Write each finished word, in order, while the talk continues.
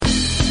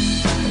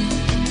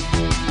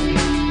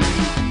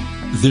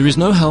There is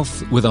no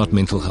health without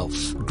mental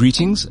health.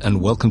 Greetings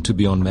and welcome to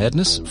Beyond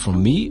Madness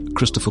from me,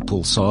 Christopher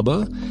Paul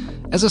Sabo.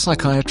 As a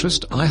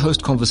psychiatrist, I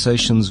host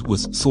conversations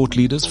with thought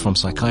leaders from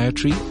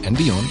psychiatry and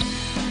beyond,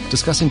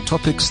 discussing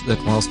topics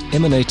that, whilst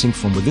emanating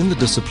from within the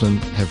discipline,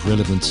 have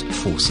relevance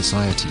for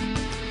society.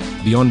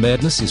 Beyond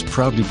Madness is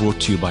proudly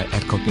brought to you by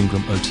Adcock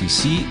Ingram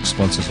OTC,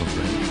 sponsors of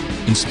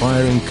RAIN,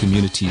 inspiring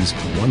communities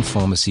one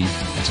pharmacy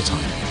at a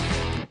time.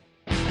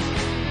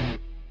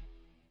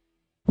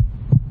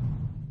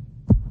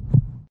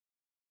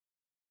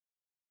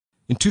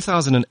 In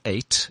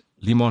 2008,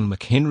 Limon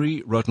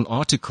McHenry wrote an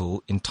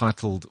article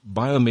entitled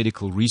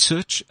Biomedical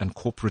Research and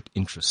Corporate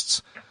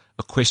Interests,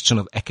 a Question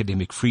of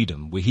Academic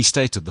Freedom, where he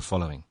stated the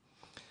following.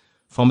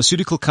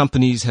 Pharmaceutical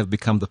companies have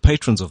become the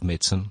patrons of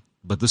medicine,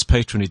 but this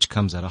patronage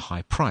comes at a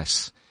high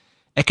price.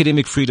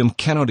 Academic freedom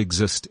cannot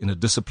exist in a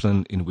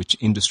discipline in which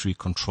industry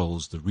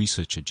controls the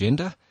research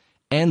agenda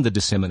and the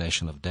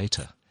dissemination of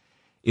data.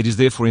 It is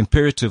therefore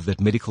imperative that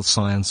medical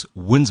science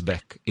wins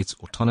back its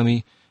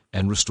autonomy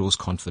and restores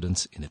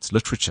confidence in its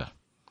literature.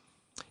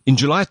 In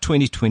July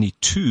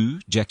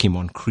 2022, Jackie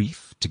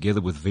Moncrief, together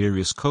with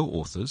various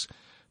co-authors,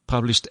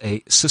 published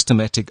a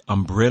systematic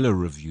umbrella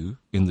review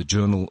in the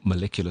journal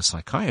Molecular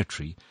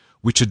Psychiatry,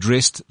 which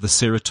addressed the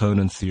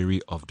serotonin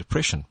theory of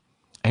depression,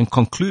 and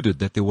concluded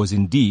that there was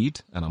indeed,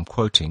 and I'm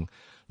quoting,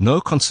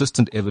 no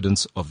consistent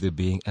evidence of there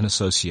being an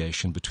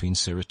association between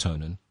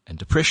serotonin and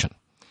depression.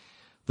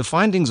 The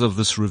findings of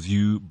this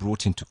review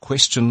brought into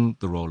question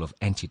the role of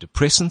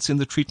antidepressants in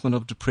the treatment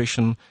of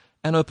depression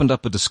and opened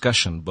up a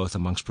discussion both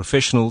amongst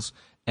professionals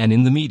and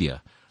in the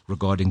media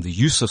regarding the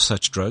use of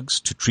such drugs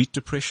to treat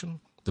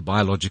depression, the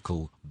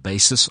biological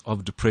basis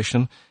of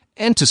depression,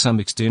 and to some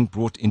extent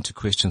brought into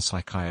question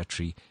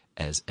psychiatry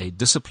as a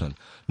discipline,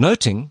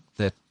 noting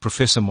that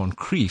Professor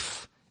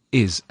Moncrief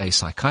is a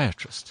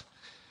psychiatrist.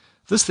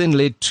 This then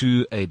led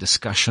to a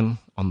discussion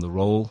on the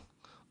role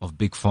of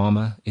Big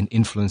Pharma in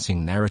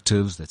influencing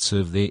narratives that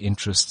serve their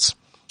interests.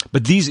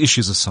 But these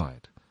issues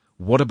aside,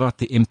 what about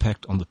the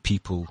impact on the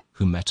people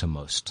who matter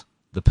most,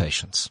 the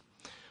patients?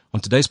 On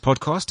today's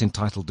podcast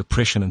entitled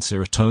Depression and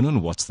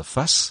Serotonin, What's the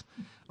Fuss?,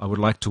 I would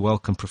like to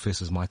welcome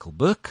Professors Michael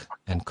Burke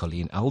and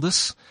Colleen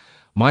Aldous.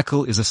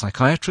 Michael is a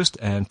psychiatrist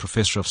and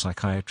professor of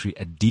psychiatry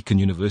at Deakin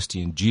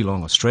University in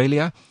Geelong,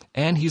 Australia,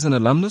 and he's an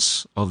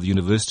alumnus of the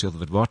University of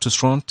the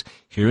Witwatersrand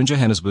here in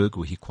Johannesburg,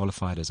 where he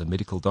qualified as a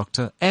medical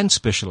doctor and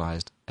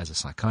specialized as a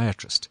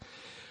psychiatrist.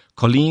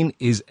 Colleen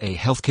is a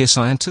healthcare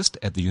scientist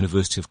at the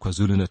University of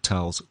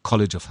KwaZulu-Natal's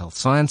College of Health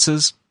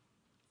Sciences,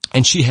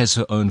 and she has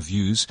her own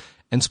views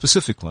and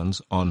specific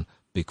ones on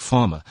Big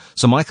Pharma.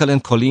 So Michael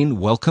and Colleen,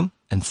 welcome,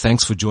 and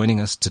thanks for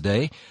joining us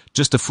today.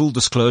 Just a full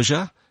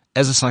disclosure,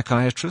 as a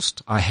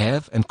psychiatrist, I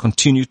have and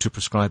continue to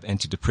prescribe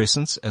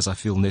antidepressants as I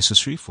feel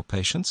necessary for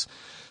patients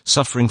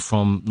suffering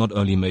from not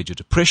only major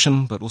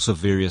depression, but also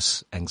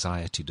various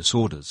anxiety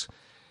disorders.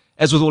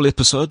 As with all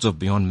episodes of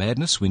Beyond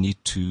Madness, we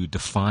need to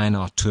define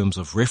our terms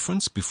of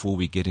reference before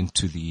we get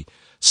into the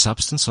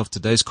substance of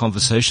today's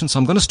conversation. So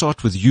I'm going to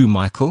start with you,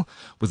 Michael,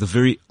 with a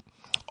very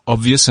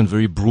obvious and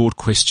very broad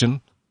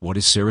question. What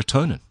is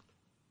serotonin?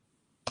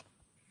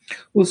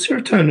 Well,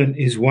 serotonin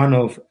is one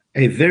of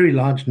a very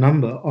large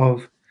number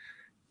of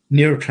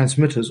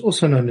neurotransmitters,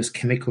 also known as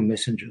chemical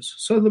messengers.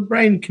 So the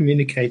brain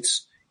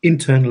communicates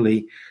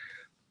internally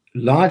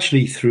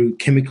largely through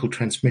chemical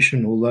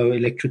transmission, although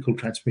electrical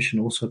transmission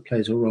also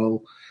plays a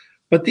role.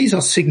 But these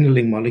are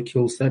signaling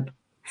molecules that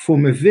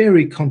form a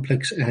very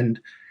complex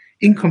and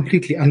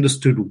incompletely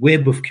understood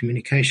web of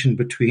communication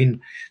between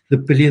the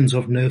billions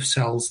of nerve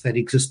cells that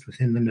exist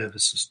within the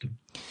nervous system.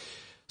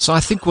 So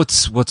I think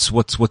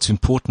what's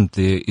important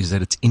there is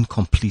that it's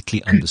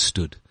incompletely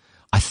understood.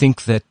 I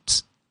think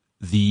that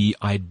the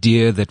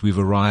idea that we've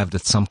arrived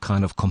at some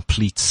kind of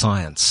complete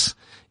science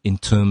in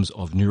terms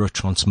of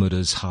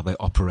neurotransmitters, how they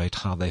operate,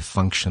 how they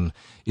function,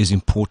 is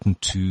important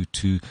to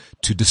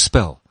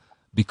dispel,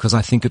 because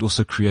I think it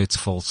also creates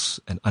false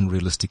and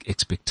unrealistic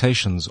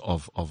expectations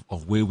of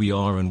where we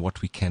are and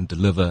what we can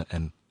deliver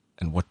and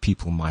what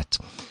people might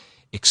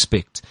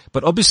expect.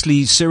 But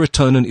obviously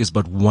serotonin is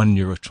but one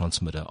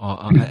neurotransmitter,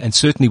 and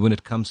certainly when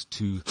it comes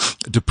to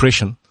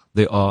depression,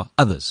 there are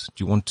others.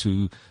 Do you want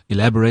to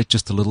elaborate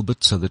just a little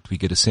bit so that we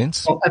get a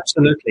sense? Oh,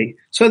 absolutely.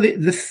 So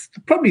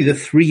probably the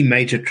three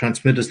major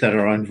transmitters that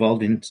are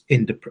involved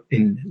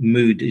in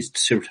mood is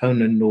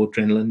serotonin,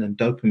 noradrenaline, and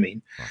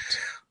dopamine. Right.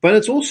 But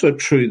it's also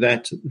true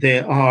that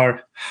there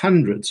are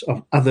hundreds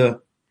of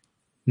other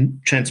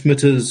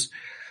transmitters,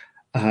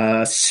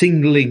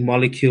 signaling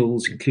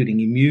molecules, including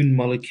immune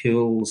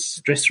molecules,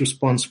 stress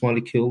response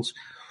molecules,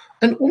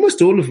 and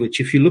almost all of which,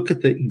 if you look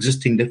at the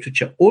existing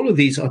literature, all of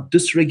these are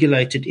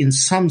dysregulated in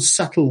some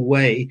subtle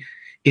way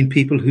in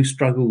people who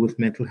struggle with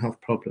mental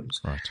health problems.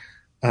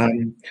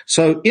 Right.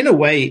 So in a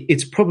way,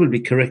 it's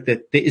probably correct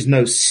that there is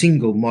no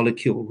single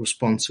molecule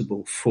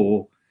responsible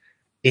for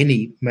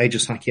any major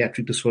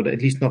psychiatric disorder,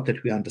 at least not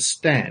that we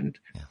understand.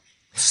 Yeah.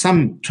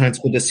 some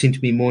transmitters seem to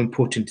be more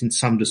important in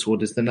some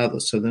disorders than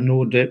others. So the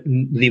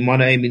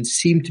monoamines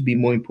seem to be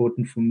more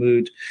important for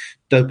mood.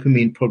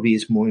 Dopamine probably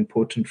is more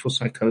important for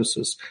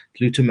psychosis.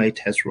 Glutamate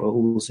has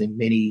roles in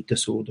many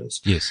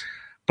disorders. Yes.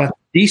 But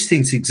these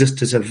things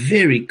exist as a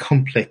very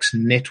complex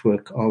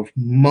network of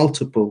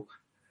multiple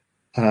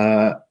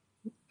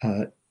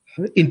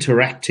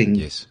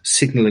interacting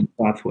signaling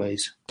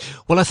pathways.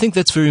 Well, I think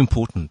that's very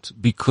important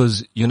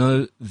because,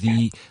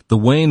 the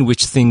way in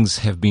which things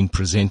have been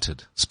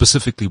presented,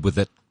 specifically with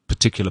that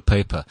particular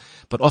paper,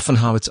 but often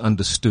how it's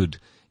understood,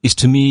 is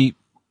to me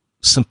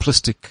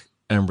simplistic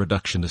and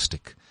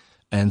reductionistic.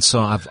 And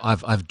so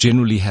I've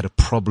generally had a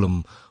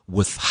problem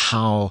with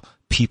how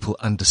people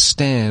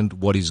understand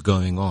what is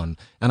going on.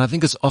 And I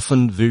think it's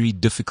often very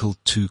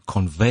difficult to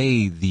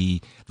convey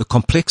the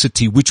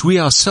complexity which we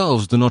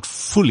ourselves do not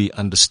fully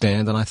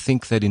understand. And I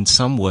think that in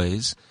some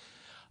ways,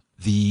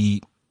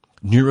 the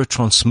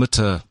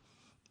neurotransmitter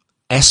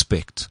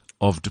aspect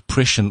of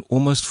depression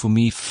almost for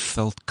me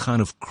felt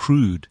kind of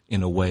crude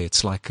in a way.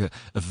 It's like a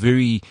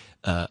very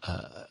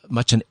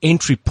much an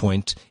entry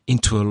point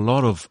into a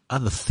lot of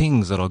other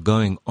things that are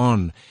going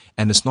on.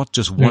 And it's not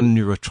just one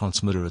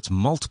neurotransmitter, it's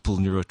multiple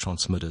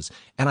neurotransmitters.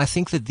 And I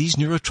think that these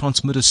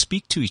neurotransmitters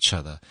speak to each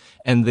other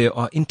and there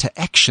are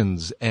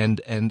interactions.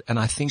 And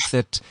I think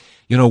that,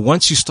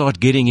 once you start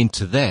getting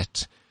into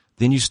that,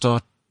 then you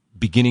start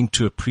beginning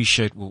to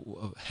appreciate,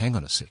 well, hang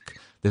on a sec.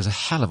 There's a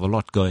hell of a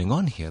lot going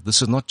on here.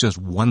 This is not just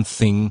one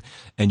thing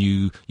and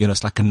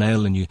it's like a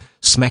nail and you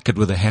smack it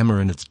with a hammer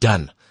and it's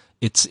done.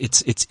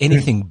 It's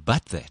anything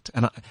but that.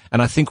 And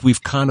I think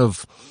we've kind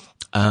of,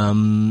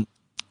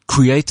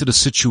 created a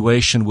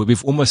situation where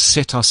we've almost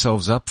set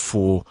ourselves up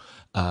for,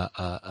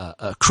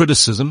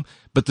 criticism.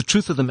 But the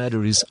truth of the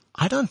matter is,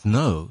 I don't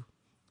know.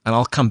 And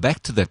I'll come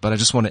back to that, but I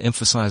just want to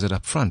emphasize it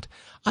up front.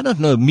 I don't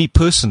know. Me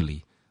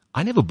personally,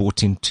 I never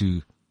bought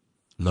into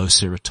low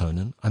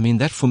serotonin. I mean,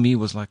 that for me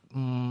was like,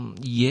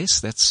 yes,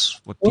 that's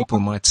what people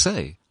might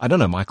say. I don't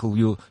know, Michael,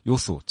 your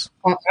thoughts.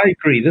 I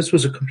agree. This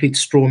was a complete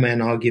straw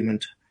man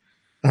argument.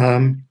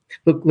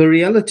 Look, the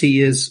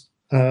reality is,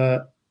 I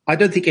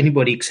don't think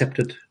anybody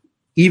accepted,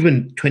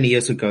 even 20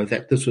 years ago,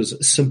 that this was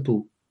a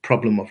simple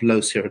problem of low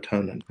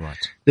serotonin. Right.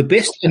 The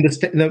best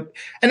understand,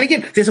 and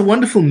again, there's a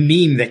wonderful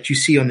meme that you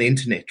see on the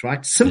internet,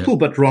 right? Simple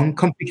but wrong,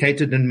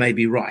 complicated and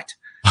maybe right.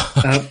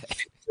 So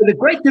the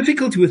great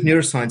difficulty with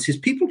neuroscience is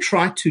people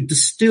try to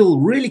distill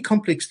really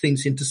complex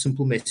things into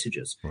simple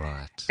messages.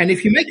 Right. And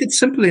if you make it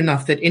simple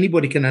enough that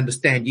anybody can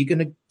understand, you're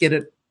going to get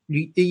it.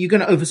 You're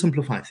going to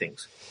oversimplify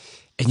things.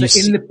 And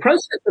so in the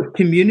process of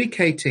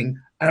communicating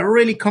a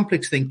really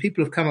complex thing,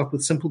 people have come up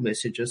with simple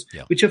messages,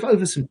 which have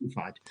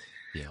oversimplified.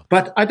 Yeah.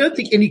 But I don't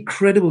think any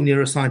credible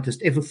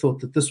neuroscientist ever thought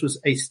that this was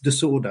a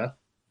disorder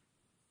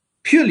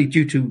purely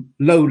due to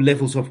low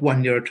levels of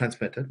one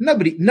neurotransmitter.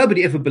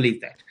 Nobody ever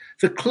believed that.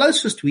 The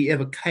closest we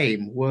ever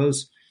came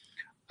was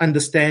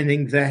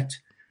understanding that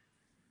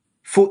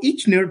for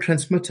each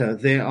neurotransmitter,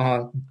 there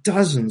are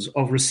dozens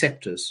of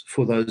receptors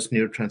for those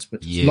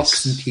neurotransmitters,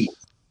 locks and keys.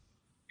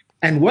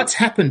 And what's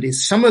happened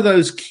is some of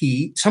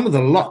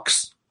the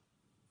locks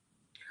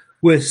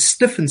were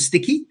stiff and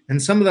sticky,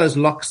 and some of those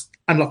locks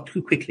unlocked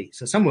too quickly.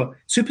 So some were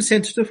super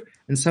sensitive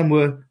and some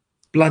were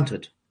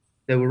blunted.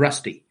 They were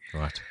rusty.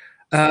 Right.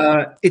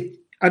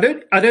 I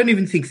don't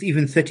even think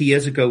even 30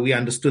 years ago we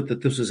understood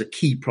that this was a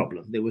key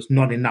problem. There was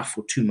not enough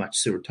or too much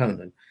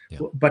serotonin. Yeah.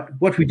 But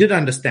what we did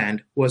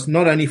understand was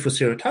not only for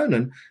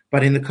serotonin,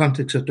 but in the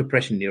context of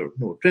depression,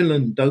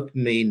 noradrenaline,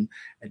 dopamine,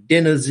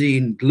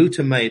 adenosine,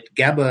 glutamate,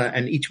 GABA,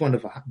 and each one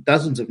of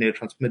dozens of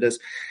neurotransmitters,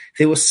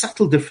 there were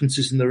subtle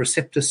differences in the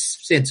receptor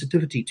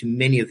sensitivity to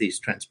many of these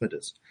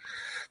transmitters.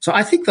 So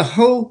I think the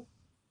whole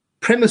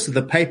premise of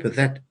the paper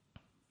that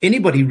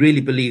anybody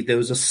really believed there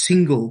was a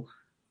single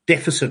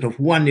deficit of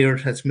one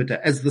neurotransmitter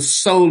as the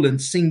sole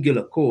and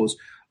singular cause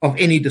of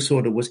any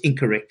disorder was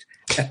incorrect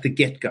at the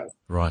get-go.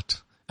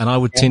 Right. And I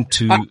would tend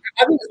to... I think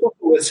it's also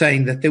worth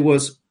saying that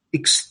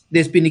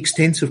there's been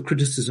extensive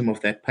criticism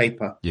of that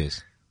paper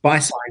by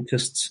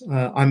scientists.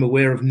 I'm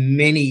aware of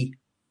many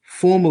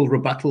formal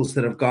rebuttals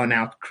that have gone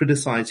out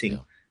criticizing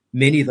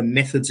many of the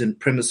methods and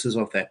premises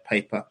of that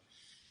paper.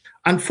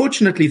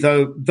 Unfortunately,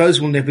 though,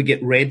 those will never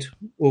get read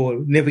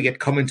or never get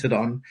commented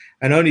on,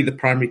 and only the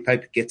primary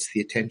paper gets the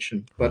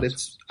attention. But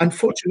it's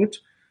unfortunate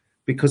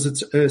because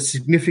it's a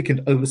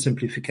significant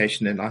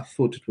oversimplification, and I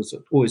thought it was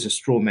always a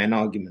straw man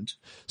argument.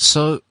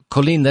 So,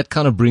 Colleen, that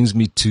kind of brings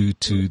me to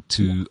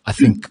I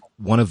think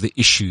one of the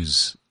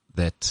issues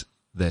that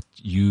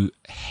you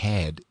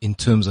had in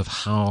terms of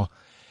how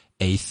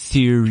a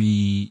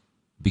theory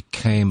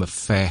became a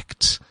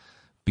fact,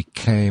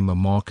 became a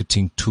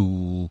marketing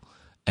tool,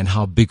 and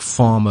how Big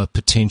Pharma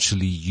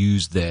potentially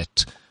used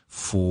that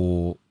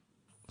for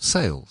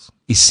sales,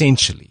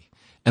 essentially.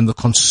 And the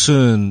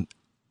concern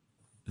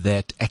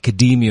that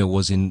academia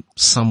was in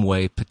some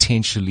way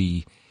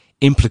potentially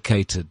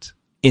implicated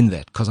in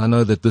that. Because I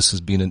know that this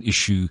has been an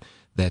issue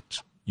that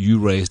you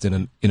raised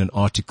in an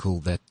article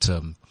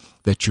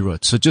that you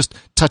wrote. So just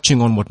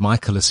touching on what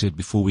Michael has said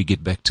before we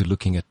get back to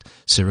looking at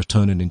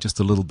serotonin in just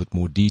a little bit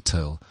more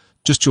detail,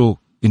 just your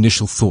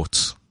initial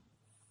thoughts.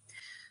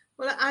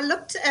 Well, I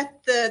looked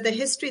at the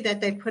history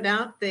that they put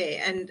out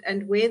there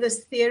and where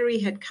this theory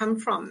had come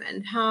from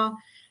and how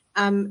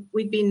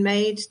we'd been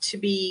made to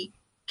be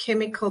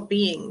chemical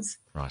beings.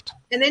 Right.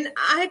 And then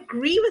I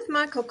agree with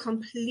Michael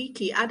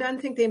completely. I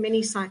don't think there are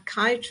many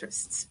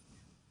psychiatrists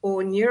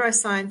or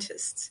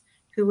neuroscientists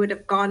who would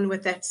have gone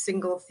with that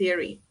single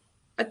theory.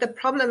 But the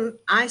problem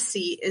I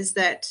see is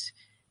that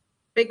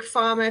Big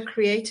Pharma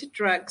created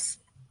drugs,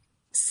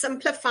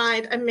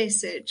 simplified a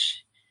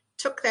message,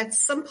 took that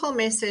simple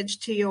message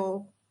to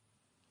your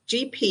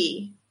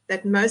GP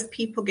that most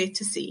people get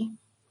to see,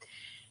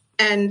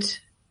 and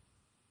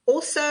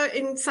also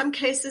in some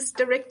cases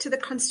direct to the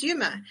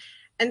consumer.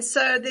 And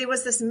so there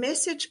was this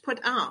message put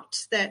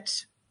out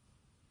that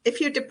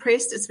if you're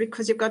depressed, it's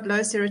because you've got low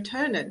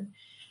serotonin.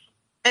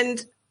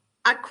 And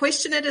I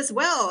question it as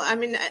well. I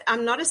mean,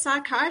 I'm not a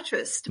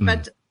psychiatrist,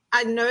 but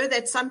I know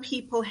that some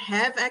people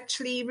have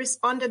actually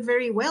responded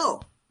very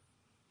well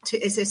to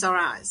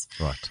SSRIs.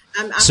 Right.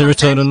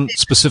 Serotonin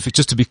specific,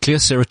 just to be clear,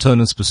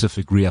 serotonin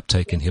specific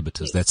reuptake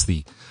inhibitors. That's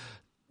the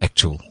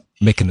actual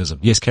mechanism.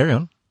 Yes, carry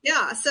on.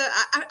 Yeah, so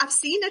I've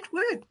seen it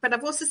work, but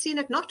I've also seen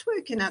it not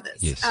work in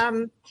others. Yes.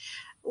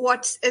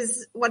 What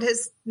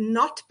has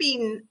not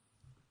been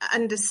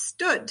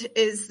understood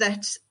is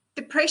that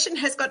depression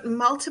has got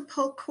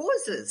multiple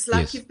causes,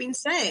 like you've been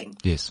saying.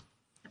 Yes.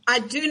 I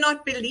do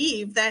not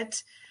believe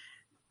that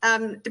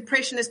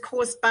depression is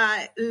caused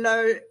by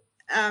low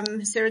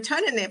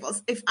serotonin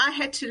levels. If I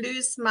had to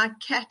lose my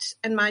cat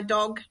and my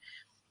dog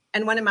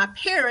and one of my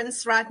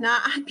parents right now,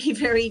 I'd be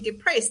very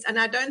depressed. And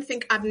I don't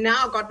think I've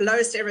now got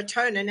low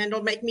serotonin and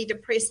it'll make me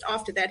depressed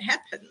after that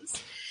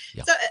happens.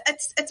 Yep. So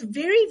it's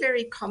very,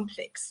 very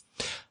complex.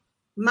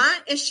 My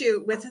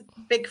issue with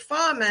Big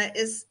Pharma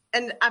is,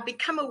 and I've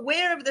become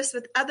aware of this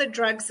with other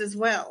drugs as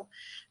well,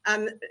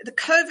 the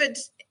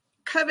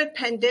COVID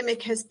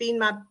pandemic has been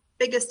my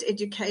biggest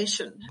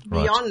education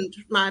beyond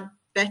my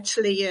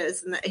bachelor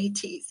years in the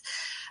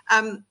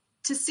 80s.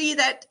 To see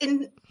that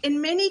in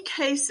many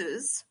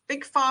cases,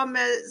 Big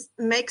Pharma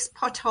makes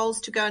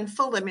potholes to go and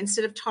fill them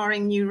instead of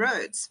tarring new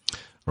roads.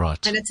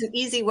 Right. And it's an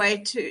easy way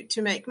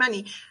to make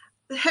money.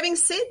 But having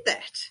said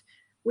that,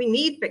 we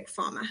need Big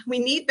Pharma. We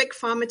need Big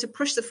Pharma to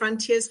push the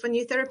frontiers for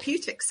new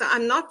therapeutics. So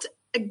I'm not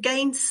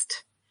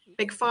against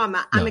Big Pharma.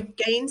 No. I'm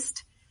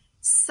against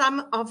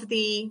some of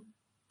the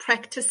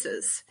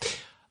practices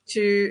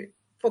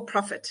for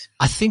profit.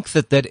 I think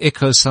that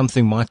echoes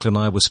something Michael and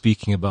I were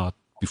speaking about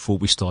before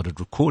we started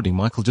recording.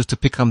 Michael, just to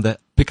pick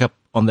up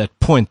on that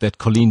point that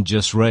Colleen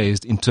just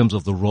raised in terms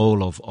of the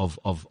role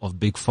of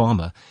Big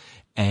Pharma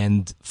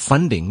and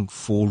funding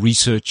for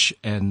research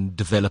and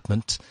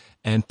development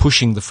and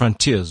pushing the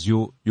frontiers.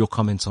 Your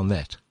comments on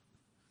that?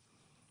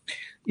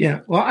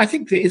 Yeah, well, I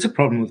think there is a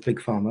problem with Big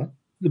Pharma.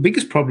 The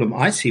biggest problem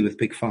I see with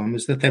Big Pharma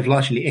is that they've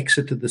largely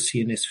exited the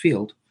CNS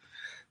field.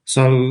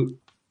 So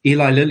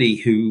Eli Lilly,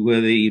 who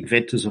were the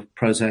inventors of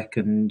Prozac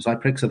and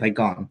Zyprexa, they're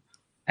gone.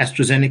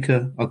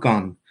 AstraZeneca are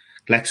gone.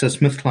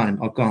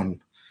 GlaxoSmithKline are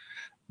gone.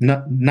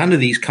 None of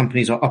these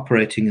companies are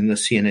operating in the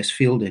CNS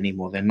field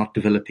anymore. They're not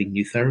developing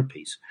new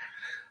therapies.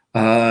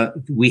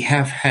 We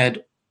have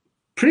had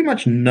pretty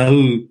much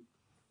no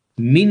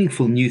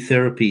meaningful new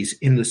therapies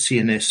in the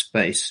CNS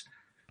space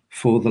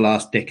for the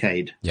last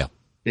decade. Yeah.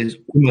 There's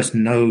almost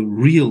no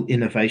real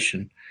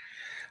innovation.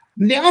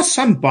 There are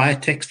some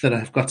biotechs that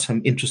have got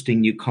some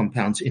interesting new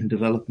compounds in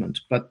development,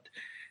 but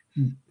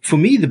for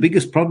me, the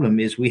biggest problem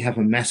is we have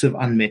a massive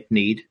unmet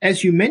need.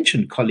 As you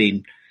mentioned,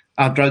 Colleen,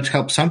 our drugs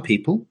help some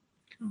people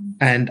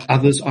and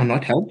others are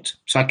not helped.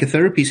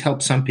 Psychotherapies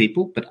help some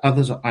people, but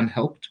others are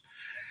unhelped.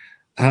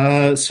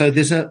 So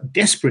there's a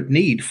desperate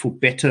need for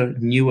better,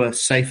 newer,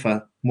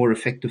 safer, more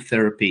effective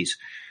therapies.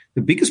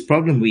 The biggest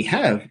problem we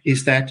have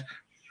is that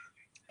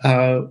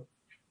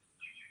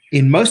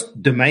in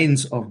most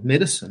domains of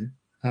medicine,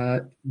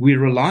 we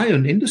rely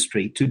on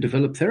industry to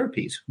develop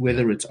therapies,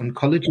 whether it's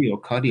oncology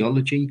or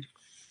cardiology.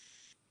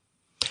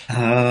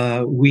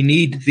 We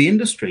need the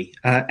industry,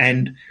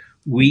 and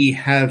we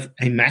have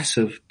a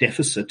massive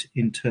deficit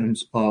in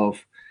terms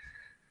of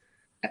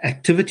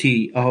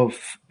activity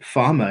of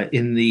pharma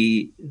in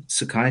the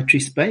psychiatry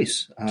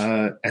space.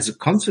 As a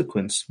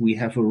consequence, we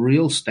have a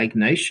real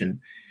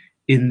stagnation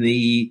in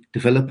the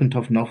development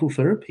of novel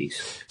therapies.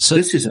 So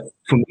this is,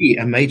 for me,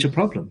 a major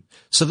problem.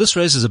 So this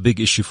raises a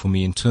big issue for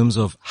me in terms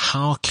of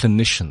how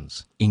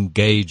clinicians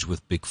engage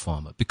with Big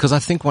Pharma, because I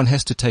think one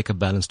has to take a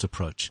balanced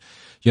approach.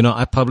 You know,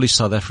 I publish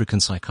South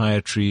African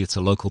Psychiatry. It's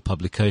a local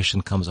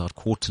publication, comes out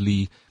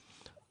quarterly,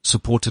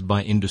 supported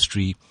by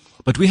industry.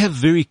 But we have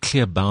very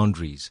clear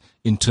boundaries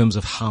in terms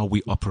of how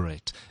we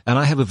operate. And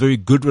I have a very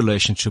good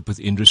relationship with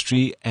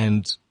industry,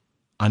 and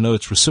I know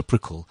it's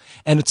reciprocal,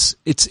 and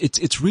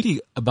it's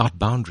really about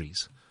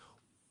boundaries.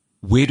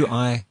 Where do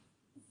I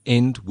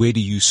end? Where do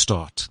you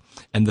start?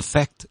 And the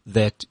fact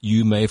that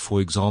you may, for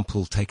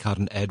example, take out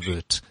an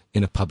advert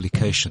in a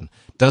publication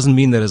doesn't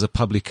mean that as a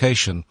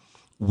publication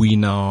we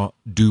now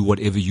do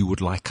whatever you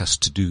would like us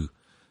to do.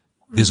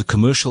 There's a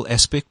commercial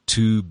aspect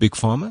to Big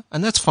Pharma,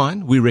 and that's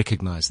fine. We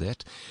recognize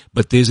that.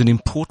 But there's an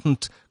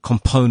important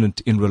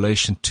component in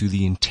relation to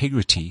the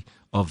integrity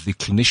of the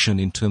clinician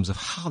in terms of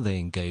how they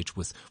engage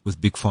with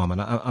Big Pharma.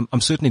 And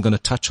I'm certainly going to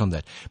touch on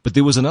that. But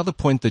there was another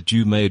point that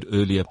you made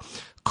earlier,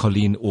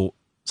 Colleen, or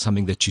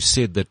something that you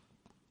said that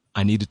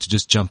I needed to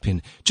just jump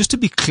in. Just to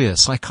be clear,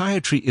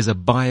 psychiatry is a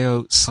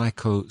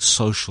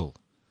biopsychosocial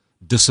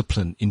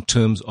discipline in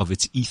terms of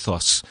its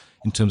ethos,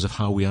 in terms of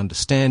how we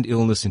understand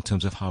illness, in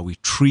terms of how we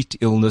treat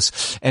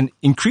illness. And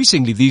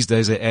increasingly these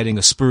days they're adding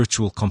a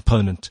spiritual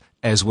component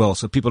as well.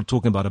 So people are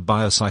talking about a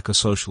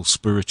biopsychosocial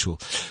spiritual.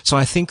 So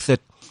I think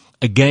that,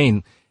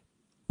 again,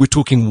 we're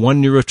talking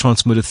one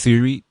neurotransmitter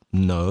theory,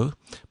 no,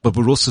 but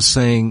we're also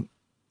saying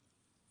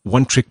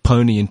one trick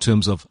pony in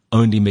terms of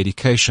only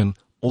medication,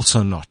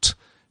 also not.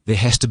 There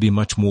has to be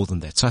much more than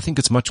that. So I think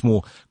it's much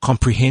more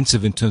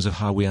comprehensive in terms of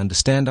how we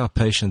understand our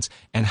patients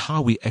and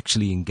how we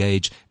actually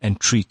engage and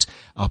treat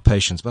our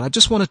patients. But I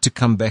just wanted to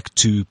come back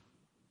to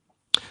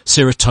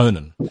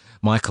serotonin,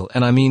 Michael.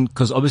 And I mean,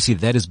 because obviously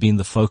that has been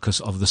the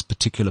focus of this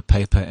particular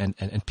paper and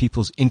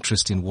people's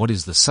interest in what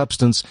is the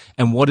substance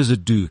and what does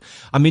it do.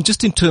 I mean,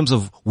 just in terms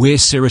of where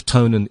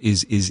serotonin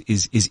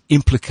is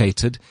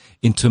implicated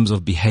in terms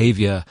of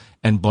behavior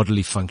and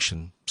bodily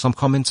function. Some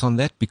comments on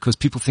that, because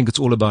people think it's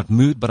all about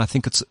mood, but I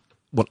think it's,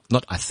 well,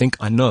 not I think,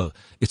 I know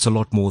it's a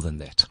lot more than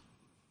that.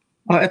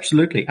 Oh,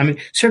 absolutely. I mean,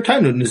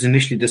 serotonin was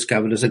initially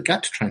discovered as a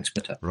gut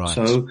transmitter. Right.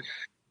 So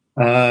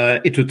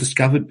it was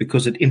discovered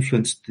because it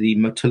influenced the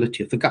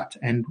motility of the gut.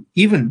 And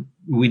even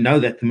we know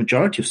that the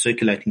majority of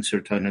circulating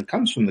serotonin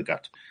comes from the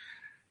gut.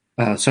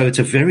 So it's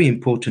a very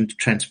important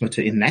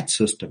transmitter in that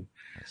system.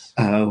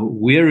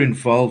 We're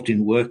involved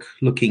in work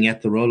looking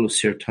at the role of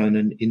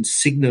serotonin in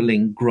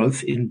signaling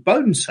growth in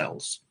bone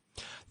cells.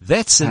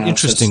 That's an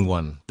interesting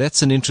one.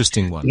 That's an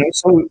interesting one. You know,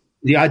 so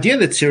the idea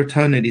that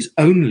serotonin is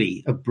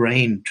only a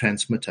brain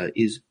transmitter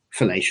is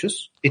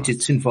fallacious.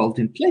 It's involved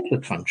in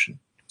platelet function.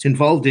 It's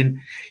involved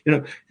in, you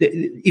know,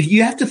 if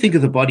you have to think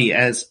of the body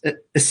as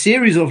a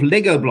series of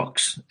Lego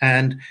blocks,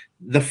 and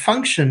the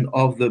function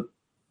of the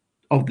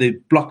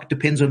block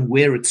depends on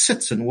where it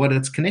sits and what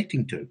it's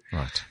connecting to.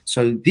 Right.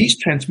 So these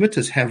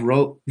transmitters have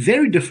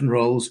very different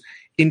roles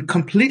in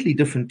completely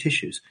different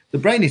tissues. The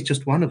brain is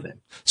just one of them.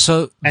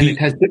 And it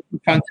has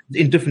different functions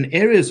in different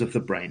areas of the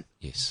brain.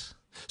 Yes.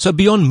 So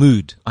beyond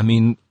mood, I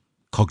mean,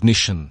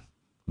 cognition,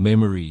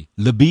 memory,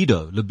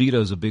 libido.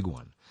 Libido is a big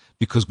one,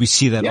 because we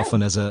see that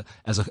often as a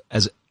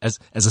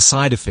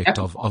side effect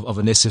of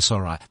an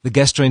SSRI. The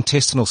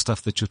gastrointestinal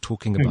stuff that you're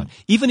talking about,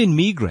 even in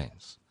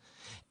migraines.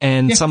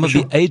 And some of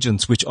the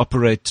agents which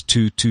operate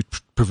to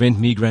prevent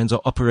migraines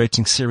are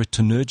operating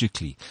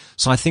serotonergically.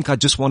 So I think I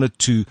just wanted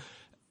to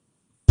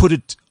put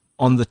it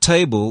on the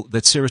table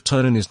that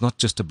serotonin is not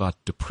just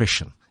about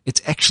depression. It's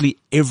actually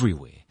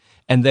everywhere.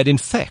 And that in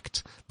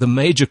fact, the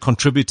major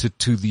contributor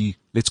to the,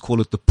 let's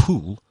call it the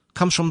pool,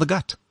 comes from the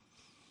gut.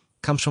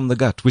 Comes from the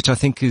gut, which I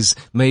think is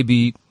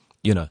maybe,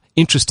 you know,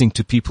 interesting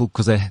to people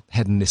because they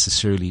hadn't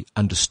necessarily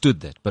understood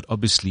that. But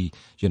obviously,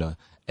 you know,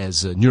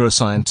 as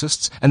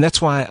neuroscientists. And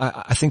that's why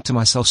I think to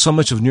myself, so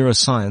much of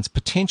neuroscience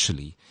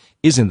potentially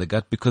is in the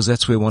gut, because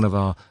that's where one of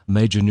our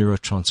major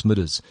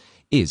neurotransmitters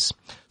is.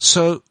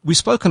 So we've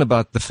spoken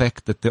about the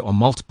fact that there are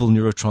multiple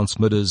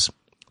neurotransmitters.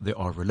 There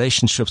are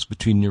relationships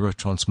between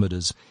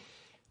neurotransmitters.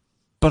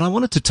 But I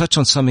wanted to touch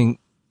on something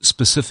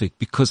specific,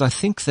 because I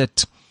think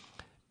that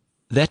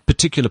that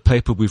particular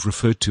paper we've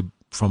referred to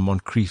from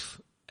Moncrief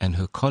and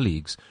her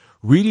colleagues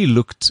really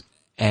looked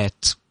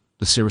at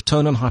the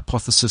serotonin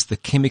hypothesis, the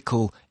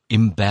chemical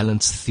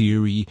imbalance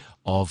theory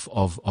of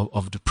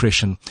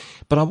depression.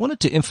 But I wanted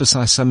to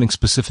emphasize something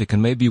specific,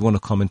 and maybe you want to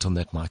comment on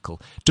that,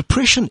 Michael.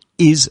 Depression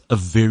is a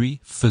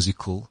very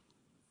physical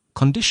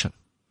condition.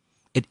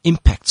 It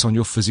impacts on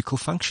your physical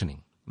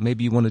functioning.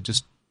 Maybe you want to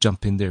just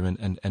jump in there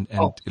and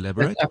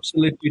elaborate. That's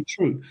absolutely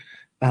true.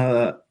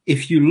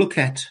 If you look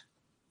at,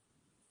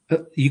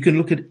 you can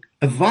look at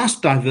a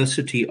vast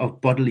diversity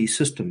of bodily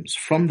systems,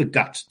 from the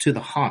gut to the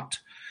heart,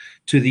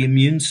 to the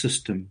immune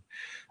system.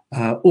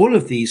 All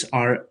of these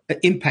are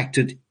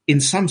impacted in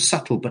some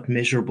subtle but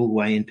measurable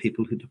way in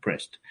people who are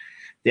depressed.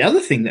 The other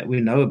thing that we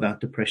know about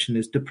depression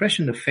is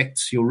depression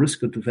affects your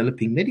risk of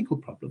developing medical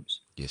problems.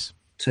 Yes.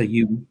 So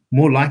you're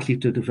more likely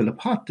to develop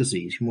heart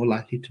disease, you're more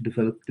likely to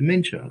develop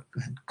dementia,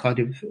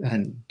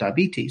 and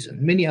diabetes,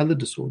 and many other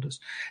disorders.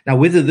 Now,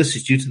 whether this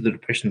is due to the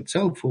depression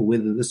itself or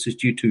whether this is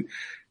due to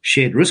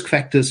shared risk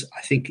factors,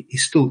 I think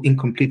is still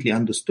incompletely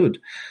understood.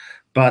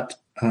 But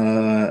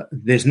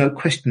there's no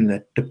question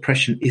that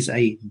depression is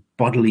a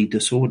bodily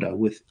disorder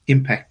with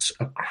impacts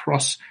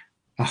across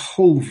a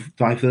whole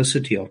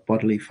diversity of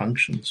bodily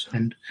functions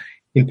and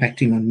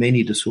impacting on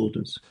many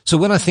disorders. So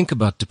when I think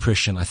about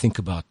depression, I think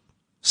about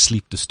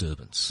sleep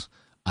disturbance.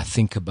 I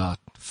think about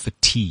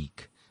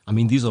fatigue. I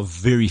mean, these are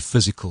very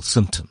physical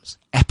symptoms.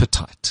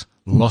 Appetite,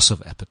 loss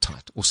of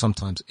appetite, or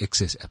sometimes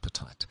excess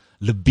appetite,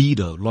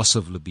 libido, loss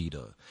of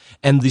libido,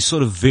 and the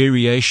sort of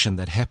variation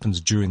that happens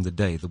during the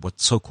day, the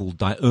what's so-called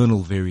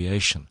diurnal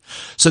variation.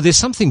 So there's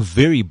something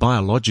very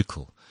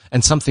biological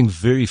and something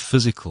very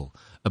physical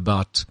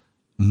about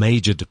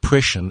major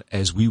depression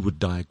as we would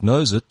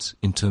diagnose it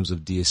in terms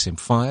of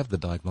DSM-5, the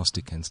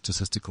Diagnostic and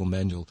Statistical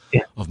Manual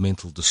of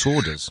Mental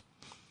Disorders.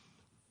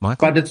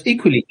 Michael? But it's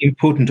equally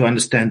important to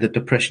understand that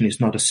depression is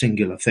not a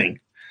singular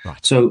thing.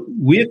 Right. So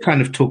we're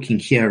kind of talking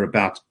here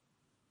about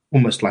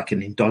almost like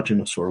an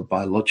endogenous or a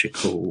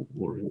biological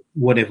or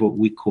whatever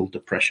we call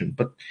depression.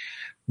 But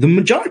the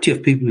majority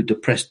of people who are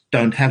depressed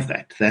don't have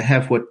that. They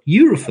have what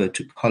you referred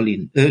to,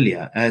 Colleen,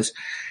 earlier as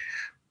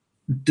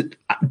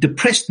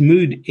depressed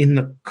mood in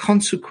the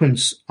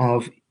consequence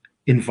of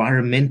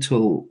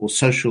environmental or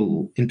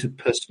social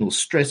interpersonal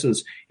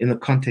stresses in the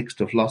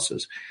context of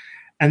losses.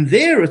 And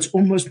there it's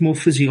almost more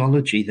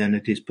physiology than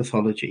it is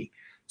pathology.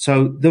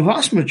 So the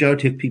vast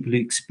majority of people who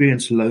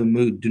experience low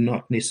mood do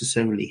not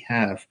necessarily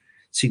have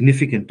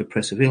significant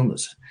depressive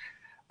illness.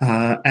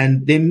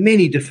 And there are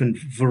many different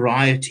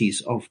varieties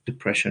of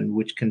depression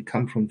which can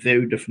come from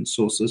very different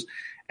sources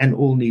and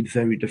all need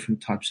very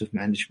different types of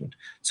management.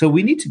 So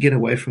we need to get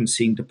away from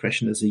seeing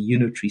depression as a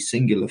unitary,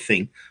 singular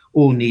thing,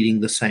 all needing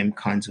the same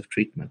kinds of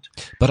treatment.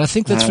 But I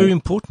think that's very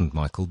important,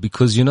 Michael,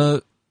 because,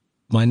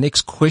 my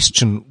next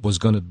question was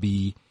going to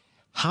be,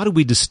 how do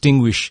we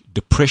distinguish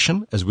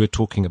depression, as we're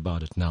talking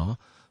about it now,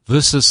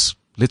 versus,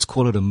 let's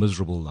call it a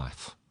miserable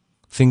life?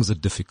 Things are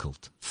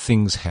difficult.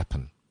 Things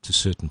happen to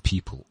certain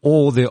people,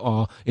 or there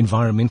are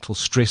environmental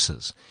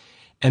stresses.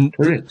 And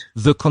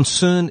the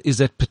concern is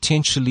that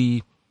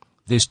potentially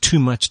there's too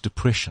much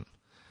depression,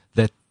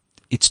 that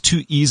it's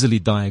too easily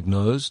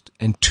diagnosed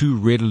and too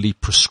readily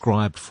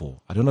prescribed for.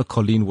 I don't know,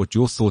 Colleen, what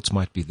your thoughts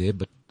might be there,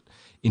 but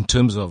in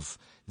terms of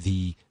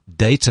the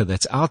data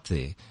that's out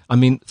there,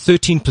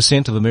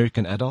 13% of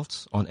American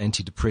adults on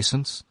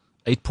antidepressants,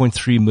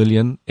 8.3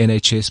 million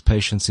NHS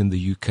patients in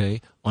the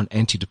UK on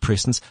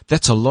antidepressants.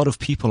 That's a lot of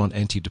people on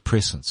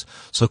antidepressants.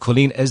 So,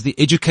 Colleen, as the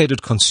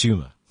educated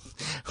consumer,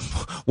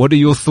 what are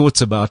your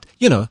thoughts about,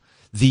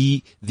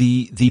 the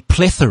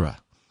plethora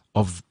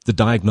of the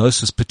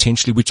diagnosis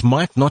potentially, which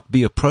might not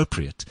be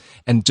appropriate?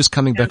 And just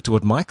coming back to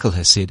what Michael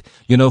has said,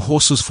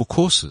 horses for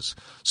courses.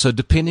 So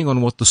depending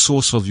on what the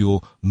source of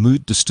your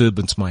mood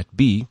disturbance might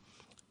be,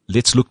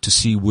 let's look to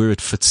see where it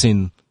fits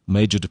in,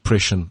 major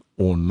depression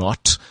or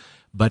not.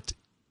 But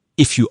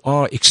if you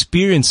are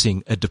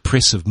experiencing a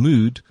depressive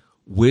mood,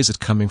 where's it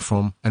coming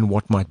from and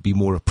what might be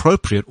more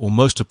appropriate or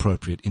most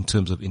appropriate in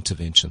terms of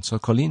intervention? So,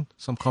 Colleen,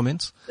 some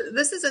comments?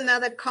 This is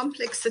another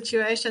complex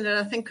situation that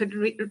I think could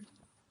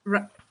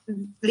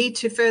lead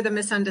to further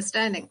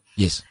misunderstanding.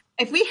 Yes.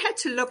 If we had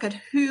to look at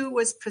who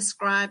was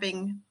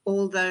prescribing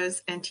all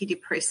those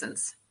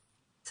antidepressants,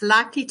 it's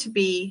likely to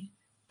be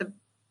the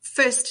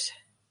first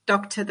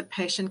doctor the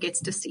patient gets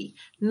to see,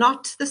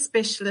 not the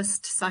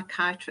specialist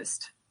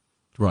psychiatrist.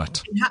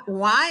 Right.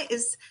 Why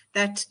is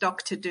that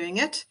doctor doing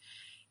it?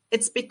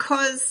 It's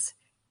because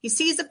he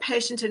sees a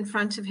patient in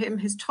front of him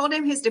who's told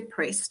him he's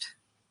depressed.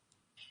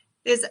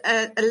 There's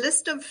a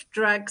list of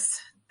drugs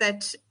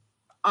that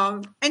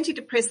are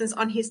antidepressants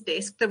on his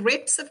desk. The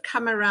reps have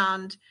come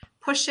around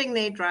pushing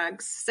their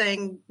drugs,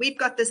 saying, we've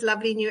got this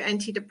lovely new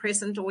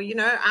antidepressant,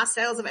 or, our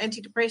sales of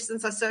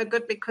antidepressants are so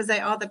good because they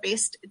are the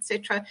best,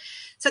 etc.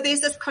 So there's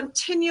this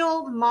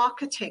continual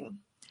marketing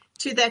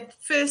to that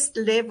first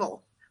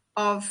level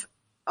of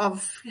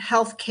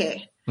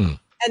healthcare.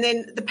 And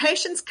then the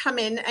patients come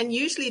in, and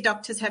usually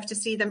doctors have to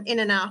see them in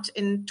and out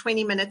in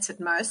 20 minutes at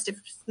most, if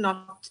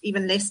not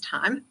even less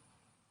time.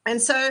 And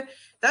so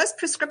those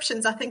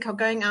prescriptions, I think, are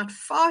going out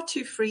far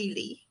too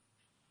freely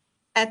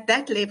at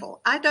that level.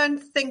 I don't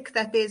think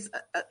that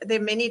there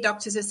are many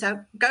doctors who say,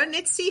 go and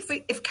let's see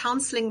if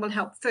counseling will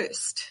help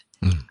first.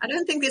 I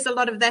don't think there's a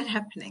lot of that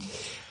happening,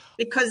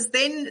 because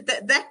then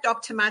that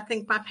doctor might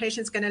think my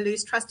patient's going to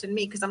lose trust in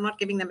me because I'm not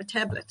giving them a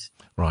tablet.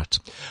 Right.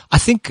 I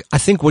think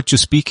what you're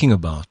speaking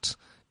about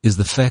is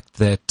the fact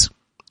that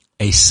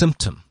a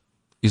symptom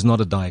is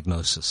not a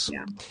diagnosis.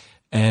 Yeah.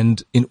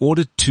 And in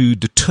order to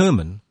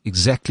determine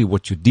exactly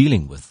what you're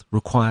dealing with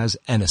requires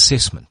an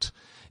assessment.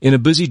 In a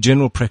busy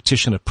general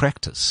practitioner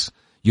practice,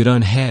 you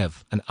don't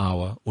have an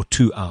hour or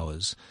 2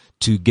 hours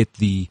to get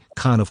the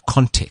kind of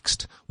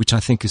context, which I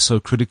think is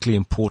so critically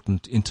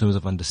important in terms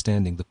of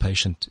understanding the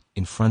patient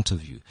in front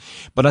of you.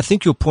 But I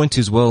think your point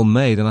is well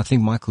made, and I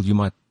think, Michael, you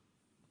might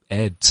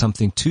add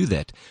something to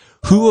that.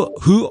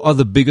 Who are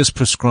the biggest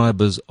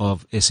prescribers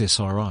of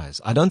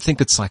SSRIs? I don't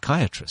think it's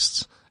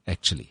psychiatrists,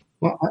 actually.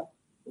 Well,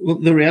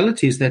 the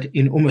reality is that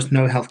in almost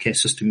no healthcare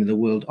system in the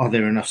world are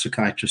there enough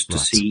psychiatrists to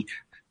see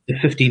the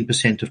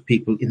 15% of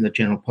people in the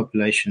general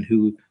population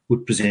who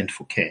would present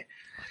for care.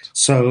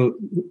 So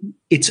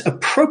it's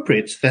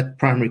appropriate that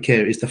primary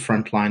care is the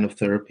front line of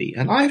therapy.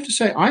 And I have to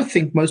say, I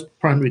think most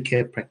primary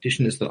care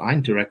practitioners that I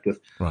interact with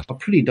are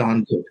pretty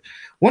darn good.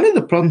 One of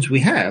the problems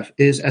we have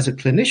is, as a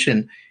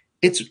clinician,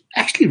 it's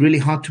actually really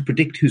hard to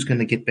predict who's going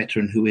to get better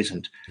and who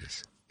isn't.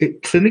 Yes.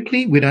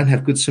 clinically, we don't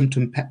have good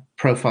symptom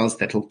profiles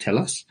that'll tell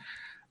us.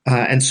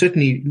 And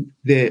certainly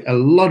a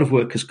lot of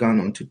work has gone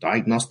on to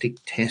diagnostic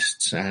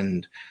tests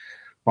and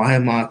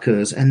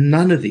biomarkers, and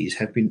none of these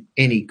have been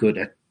any good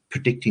at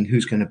predicting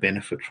who's going to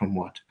benefit from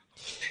what.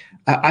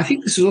 I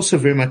think this is also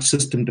very much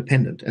system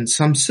dependent, and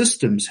some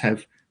systems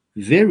have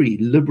very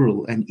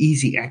liberal and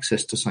easy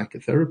access to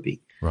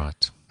psychotherapy.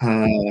 Right.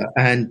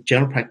 And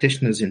general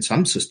practitioners in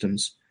some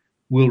systems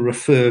will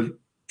refer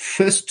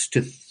first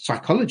to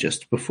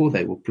psychologists before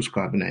they will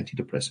prescribe an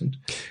antidepressant.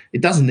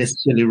 It doesn't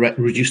necessarily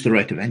reduce the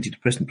rate of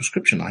antidepressant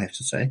prescription, I have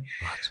to say.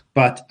 Right.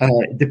 But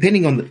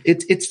depending on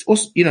it's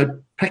also,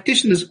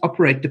 practitioners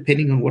operate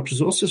depending on what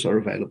resources are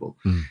available.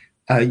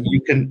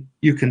 You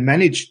can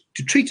manage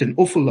to treat an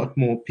awful lot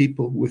more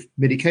people with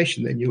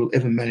medication than you will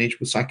ever manage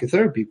with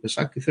psychotherapy, because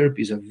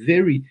psychotherapy is a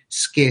very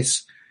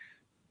scarce,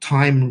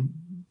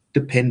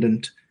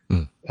 time-dependent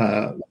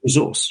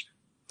resource.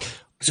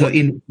 So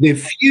there are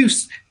few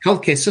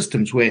healthcare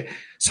systems where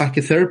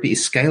psychotherapy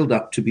is scaled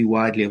up to be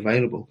widely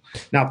available.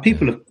 Now,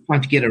 people are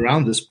trying to get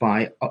around this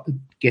by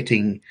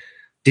getting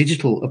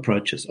digital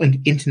approaches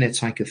and internet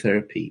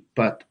psychotherapy,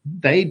 but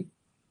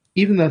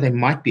even though they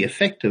might be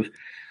effective,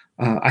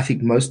 I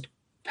think most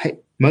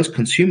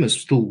consumers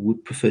still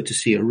would prefer to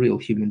see a real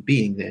human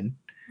being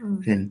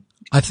than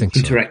I think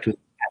interact with.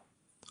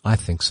 I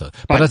think so.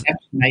 But that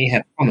may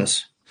have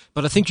promise.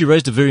 But I think you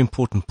raised a very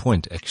important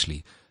point,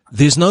 actually.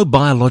 There's no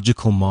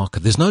biological marker.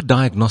 There's no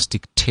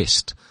diagnostic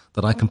test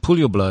that I can pull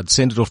your blood,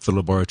 send it off to the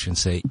laboratory and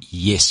say,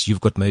 yes,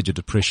 you've got major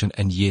depression,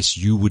 and yes,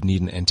 you would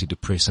need an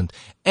antidepressant.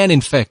 And in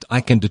fact, I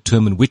can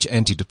determine which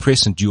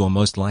antidepressant you are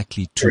most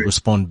likely to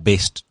respond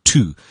best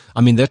to.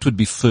 I mean, that would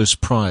be first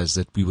prize,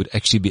 that we would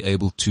actually be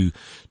able to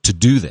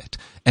do that.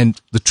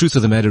 And the truth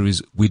of the matter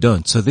is we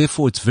don't. So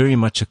therefore, it's very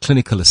much a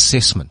clinical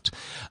assessment.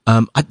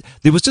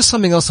 There was just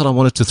something else that I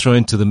wanted to throw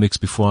into the mix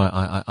before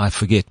I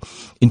forget,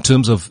 in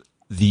terms of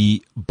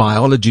the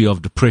biology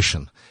of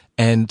depression.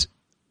 And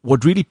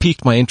what really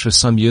piqued my interest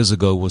some years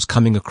ago was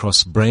coming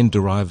across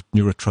brain-derived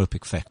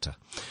neurotrophic factor,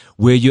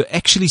 where you're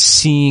actually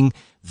seeing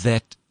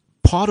that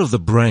part of the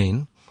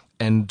brain,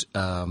 and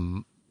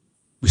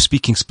we're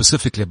speaking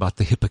specifically about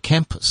the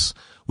hippocampus,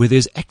 where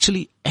there's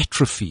actually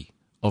atrophy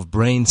of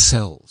brain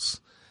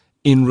cells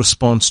in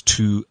response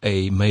to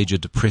a major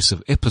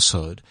depressive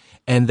episode,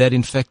 and that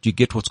in fact you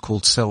get what's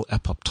called cell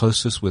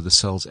apoptosis, where the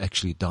cells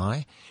actually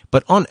die.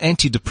 But on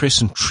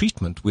antidepressant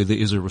treatment, where there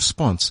is a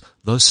response,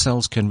 those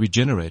cells can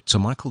regenerate. So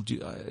Michael,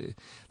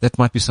 that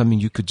might be something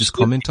you could just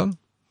comment on?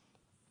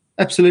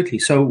 Absolutely.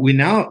 So we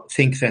now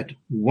think that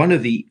one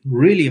of the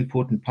really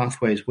important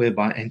pathways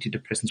whereby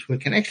antidepressants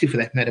work, and actually for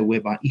that matter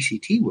whereby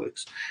ECT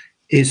works,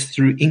 is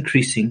through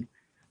increasing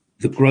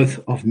the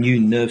growth of new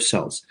nerve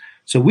cells.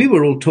 So we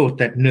were all taught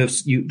that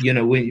nerves,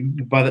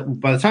 by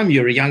the time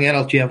you're a young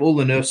adult, you have all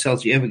the nerve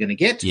cells you're ever going to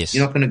get. Yes.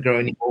 You're not going to grow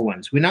any more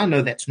ones. We now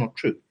know that's not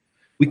true.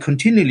 We're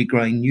continually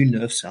growing new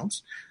nerve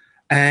cells,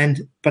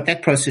 but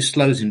that process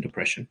slows in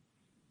depression.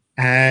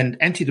 And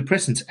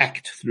antidepressants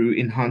act through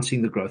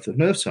enhancing the growth of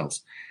nerve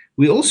cells.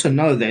 We also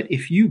know that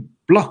if you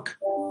block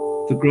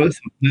the growth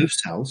of nerve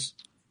cells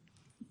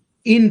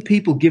in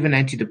people given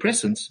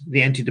antidepressants,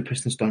 the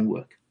antidepressants don't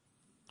work.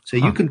 So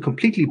you can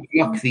completely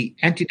block the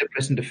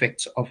antidepressant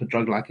effects of a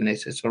drug like an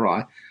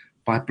SSRI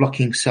by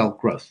blocking cell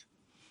growth.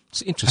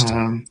 It's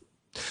interesting.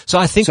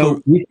 I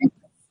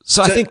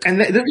think, and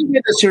this is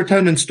where the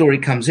serotonin story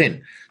comes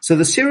in. So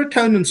the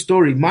serotonin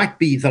story might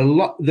be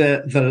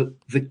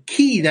the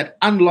key that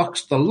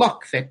unlocks the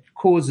lock that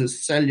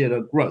causes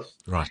cellular growth.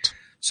 Right.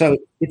 So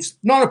it's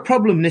not a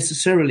problem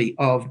necessarily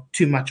of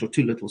too much or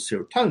too little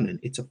serotonin.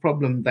 It's a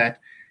problem that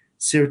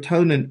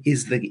serotonin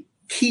is the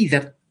key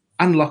that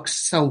unlocks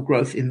cell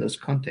growth in this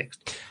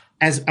context,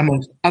 as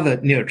amongst other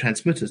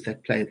neurotransmitters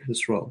that play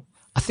this role.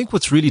 I think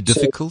what's really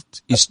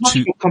difficult is to...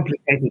 It's a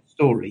complicated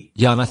story.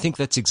 Yeah, and I think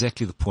that's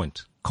exactly the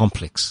point.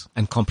 Complex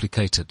and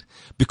complicated.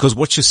 Because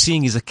what you're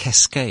seeing is a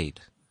cascade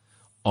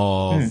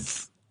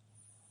of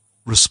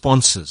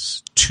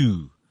responses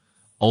to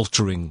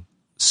altering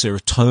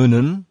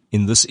serotonin,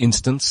 in this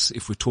instance,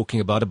 if we're talking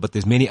about it, but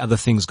there's many other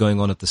things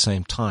going on at the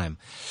same time.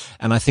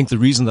 And I think the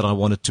reason that I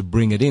wanted to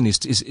bring it in is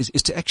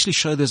to actually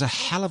show there's a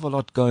hell of a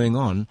lot going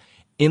on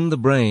in the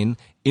brain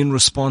in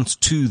response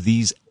to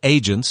these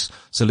agents.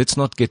 So let's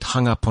not get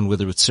hung up on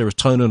whether it's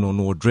serotonin or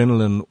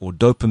noradrenaline or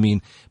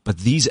dopamine, but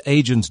these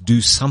agents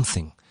do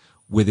something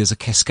where there's a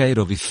cascade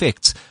of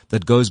effects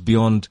that goes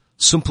beyond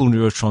simple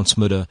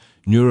neurotransmitter,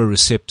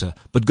 neuroreceptor,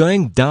 but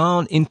going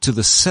down into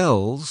the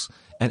cells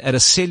and at a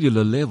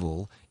cellular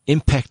level,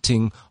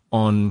 impacting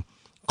on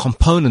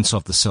components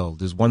of the cell.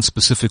 There's one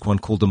specific one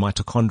called the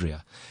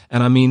mitochondria.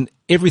 And I mean,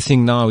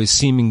 everything now is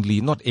seemingly,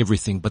 not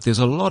everything, but there's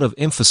a lot of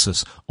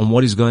emphasis on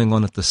what is going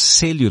on at the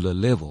cellular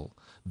level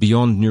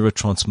beyond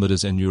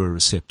neurotransmitters and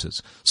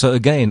neuroreceptors. So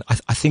again,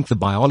 I think the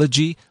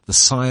biology, the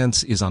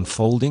science is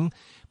unfolding,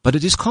 but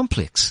it is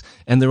complex.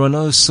 And there are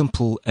no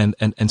simple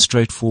and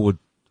straightforward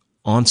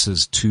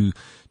answers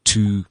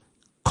to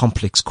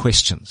complex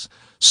questions.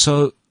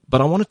 So, but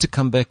I wanted to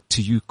come back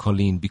to you,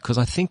 Colleen, because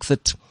I think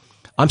that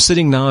I'm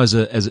sitting now as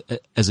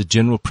a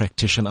general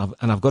practitioner,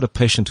 and I've got a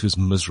patient who's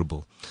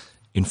miserable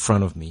in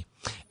front of me.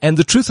 And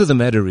the truth of the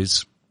matter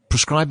is,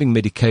 prescribing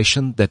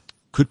medication that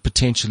could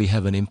potentially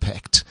have an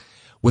impact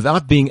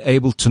without being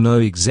able to know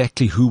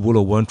exactly who will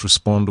or won't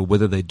respond, or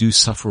whether they do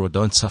suffer or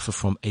don't suffer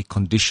from a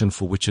condition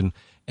for which an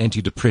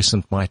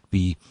antidepressant might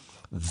be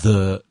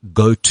the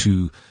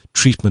go-to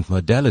treatment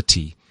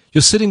modality.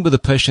 You're sitting with a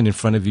patient in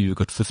front of you, you've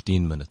got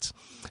 15 minutes.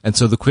 And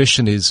so the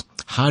question is,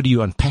 how do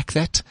you unpack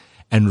that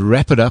and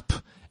wrap it up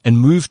and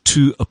move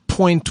to a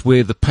point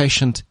where the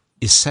patient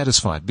is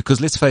satisfied? Because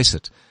let's face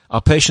it,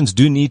 our patients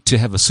do need to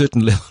have a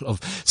certain level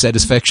of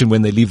satisfaction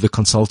when they leave the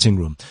consulting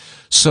room.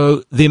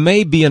 So there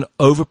may be an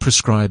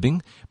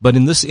overprescribing, but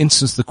in this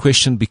instance, the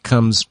question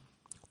becomes,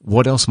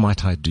 what else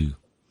might I do?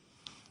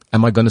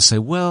 Am I going to say,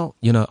 well,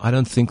 I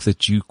don't think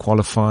that you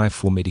qualify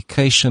for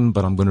medication,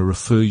 but I'm going to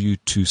refer you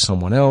to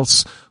someone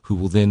else who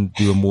will then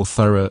do a more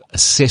thorough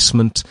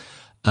assessment?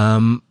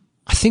 I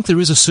think there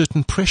is a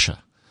certain pressure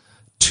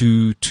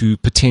to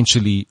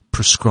potentially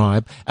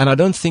prescribe, and I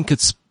don't think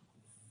it's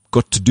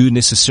got to do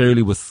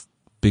necessarily with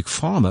big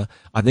pharma.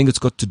 I think it's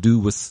got to do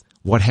with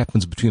what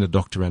happens between a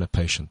doctor and a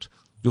patient.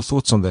 Your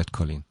thoughts on that,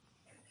 Colleen?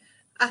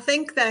 I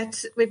think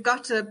that we've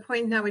got to a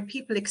point now where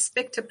people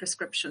expect a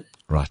prescription.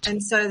 Right.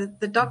 And so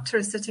the doctor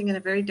is sitting in a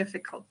very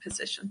difficult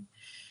position.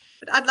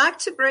 But I'd like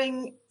to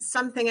bring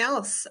something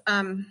else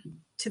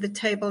to the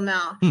table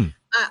now.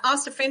 I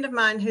asked a friend of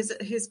mine who's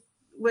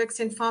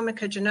works in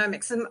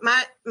pharmacogenomics, and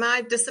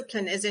my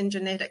discipline is in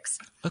genetics.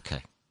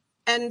 Okay.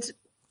 And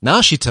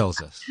now she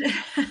tells us.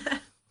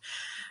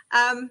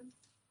 I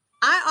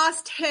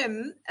asked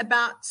him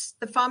about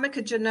the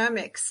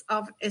pharmacogenomics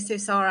of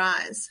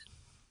SSRIs,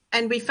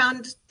 and we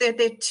found that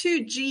there are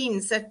two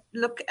genes that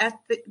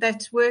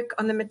that work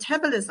on the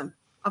metabolism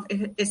of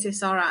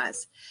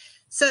SSRIs.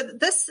 So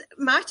this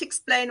might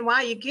explain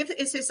why you give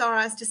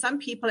SSRIs to some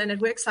people and it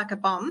works like a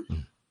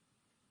bomb,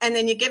 and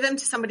then you give them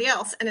to somebody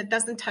else and it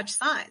doesn't touch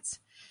sides.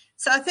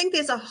 So I think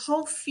there's a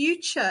whole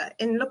future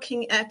in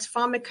looking at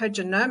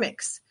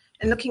pharmacogenomics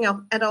and looking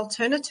at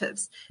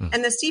alternatives.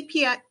 And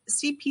the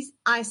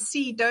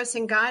CPIC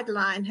dosing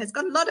guideline has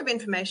got a lot of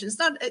information.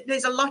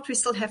 There's a lot we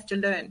still have to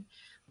learn.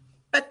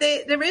 But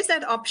there is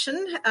that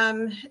option,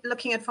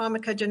 looking at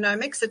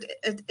pharmacogenomics.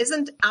 It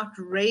isn't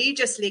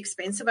outrageously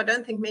expensive. I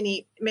don't think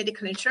many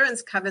medical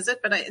insurance covers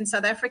it, but in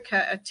South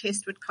Africa, a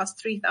test would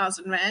cost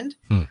 3,000 Rand,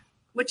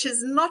 which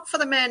is not for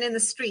the man in the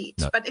street.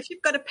 No. But if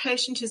you've got a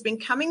patient who's been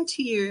coming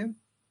to you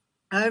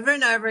over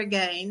and over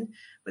again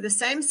with the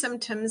same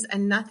symptoms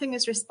and nothing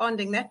is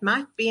responding, that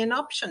might be an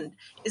option.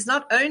 Is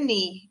not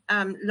only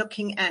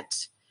looking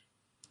at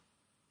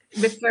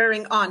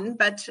referring on,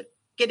 but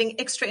getting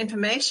extra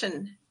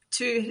information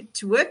to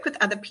work with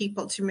other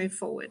people to move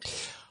forward.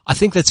 I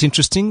think that's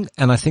interesting,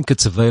 and I think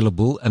it's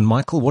available. And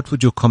Michael, what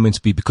would your comments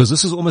be? Because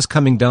this is almost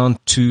coming down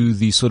to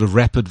the sort of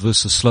rapid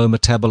versus slow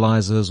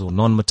metabolizers or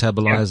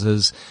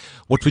non-metabolizers. Yeah.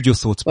 What would your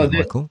thoughts be,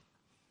 Michael?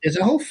 There's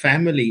a whole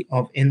family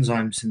of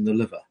enzymes in the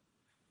liver,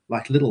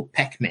 like little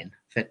Pac-Men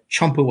that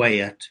chomp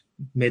away at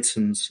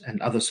medicines and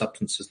other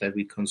substances that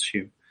we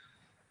consume.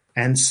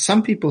 And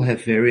some people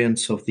have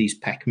variants of these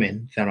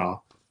Pac-Men that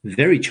are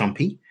very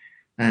chompy,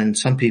 and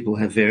some people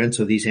have variants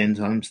of these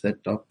enzymes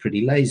that are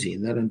pretty lazy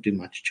and they don't do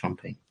much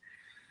chomping.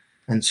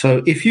 And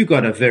so if you've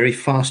got a very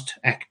fast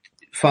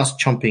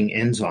chomping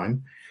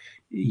enzyme,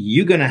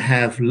 you're going to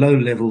have low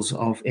levels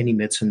of any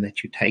medicine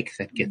that you take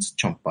that gets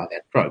chomped by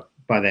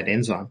that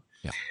enzyme.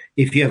 Yeah.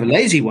 If you have a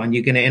lazy one,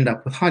 you're going to end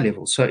up with high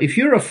levels. So if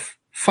you're a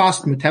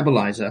fast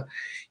metabolizer,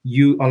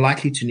 you are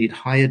likely to need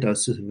higher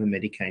doses of a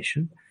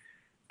medication.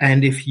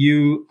 And if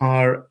you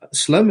are a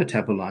slow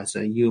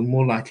metabolizer, you're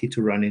more likely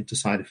to run into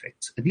side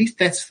effects. At least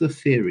that's the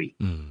theory.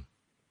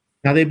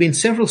 Now, there have been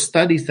several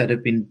studies that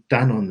have been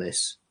done on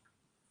this.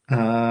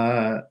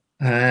 And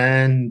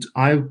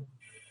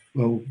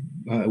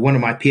one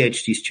of my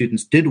PhD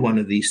students did one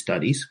of these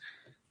studies,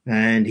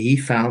 and he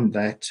found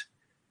that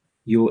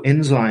your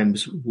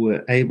enzymes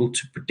were able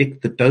to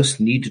predict the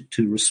dose needed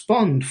to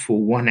respond for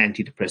one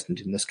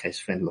antidepressant, in this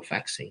case,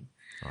 venlafaxine.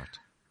 Right.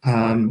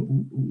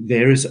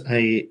 There is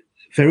a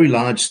very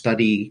large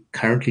study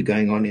currently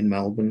going on in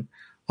Melbourne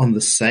on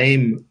the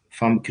same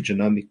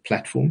pharmacogenomic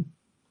platform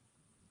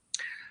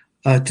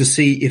to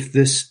see if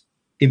this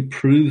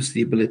improves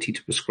the ability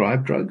to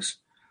prescribe drugs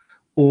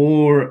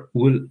or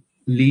will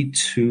lead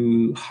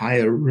to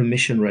higher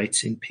remission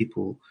rates in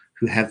people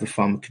who have the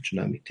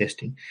pharmacogenomic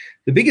testing.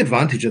 The big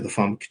advantage of the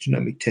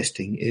pharmacogenomic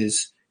testing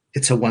is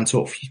it's a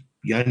once-off.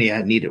 You only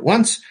need it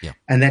once,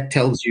 and that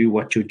tells you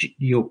what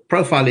your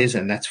profile is,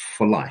 and that's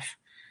for life.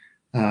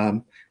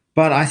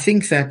 But I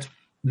think that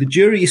the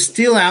jury is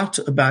still out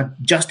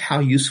about just how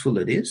useful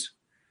it is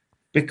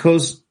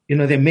because,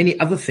 there are many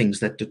other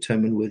things that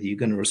determine whether you're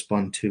going to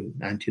respond to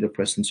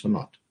antidepressants or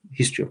not.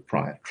 History of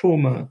prior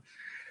trauma,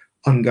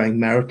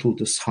 ongoing marital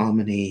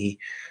disharmony,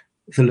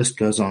 the list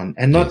goes on.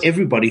 And not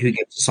everybody who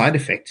gets a side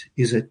effect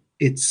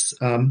it's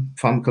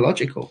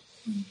pharmacological.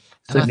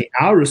 Certainly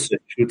our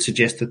research would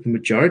suggest that the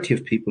majority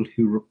of people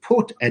who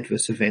report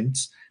adverse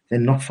events, they're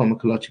not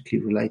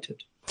pharmacologically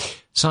related.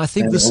 So I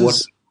think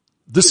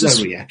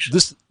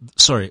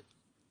sorry,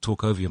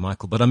 talk over you,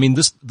 Michael, but I mean,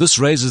 this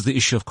raises the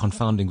issue of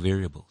confounding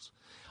variables.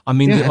 I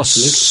mean, there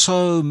absolutely. Are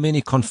so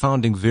many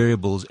confounding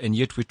variables, and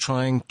yet we're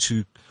trying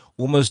to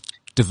almost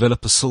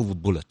develop a silver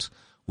bullet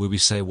where we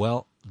say,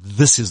 well,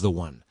 this is the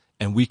one,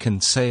 and we can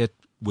say it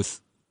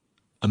with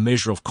a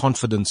measure of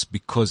confidence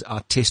because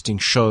our testing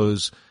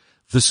shows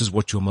this is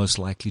what you're most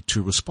likely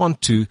to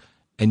respond to,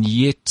 and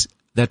yet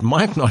that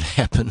might not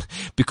happen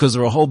because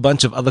there are a whole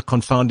bunch of other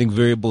confounding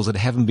variables that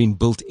haven't been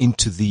built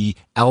into the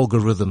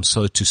algorithm,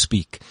 so to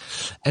speak.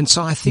 And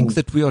so I think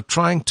that we are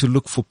trying to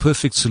look for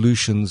perfect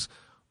solutions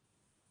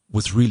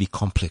with really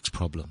complex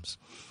problems.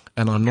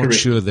 And I'm not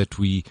sure that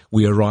we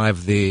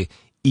arrive there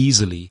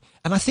easily.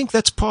 And I think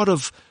that's part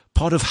of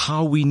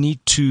how we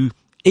need to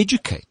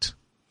educate.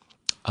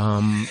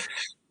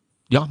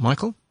 Yeah,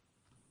 Michael?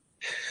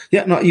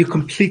 Yeah, no, you're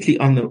completely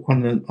on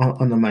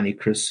the money,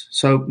 Chris.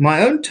 So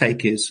my own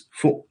take is,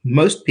 for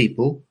most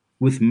people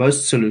with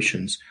most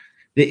solutions,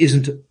 there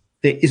isn't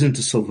a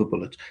silver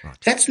bullet. Right.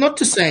 That's not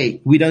to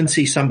say we don't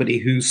see somebody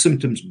whose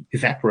symptoms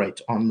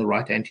evaporate on the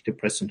right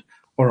antidepressant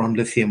or on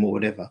lithium or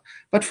whatever.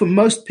 But for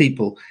most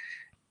people,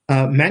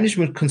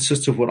 management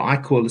consists of what I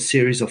call a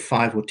series of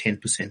 5 or 10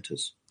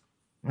 percenters.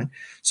 Right?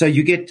 So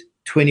you get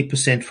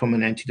 20% from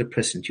an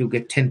antidepressant. You'll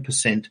get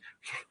 10%,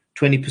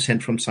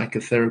 20% from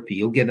psychotherapy.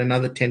 You'll get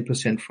another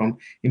 10% from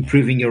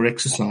improving your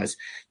exercise.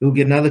 You'll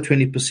get another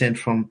 20%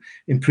 from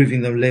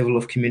improving the level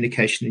of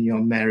communication in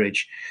your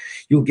marriage.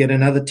 You'll get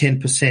another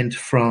 10%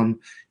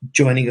 from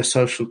joining a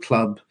social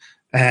club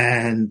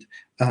and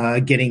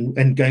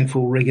going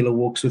for regular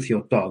walks with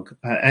your dog.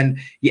 And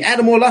you add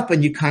them all up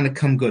and you kind of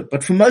come good.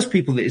 But for most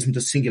people, there isn't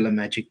a singular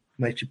magic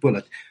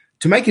bullet.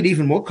 To make it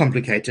even more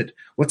complicated,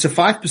 what's a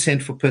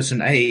 5% for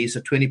person A is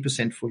a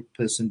 20% for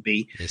person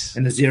B, yes,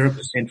 and a 0%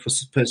 for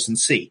person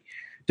C,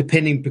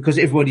 because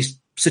everybody's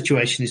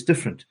situation is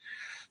different.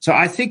 So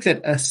I think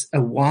that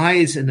a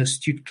wise and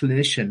astute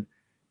clinician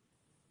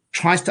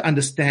tries to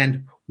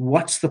understand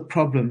what's the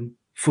problem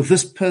for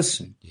this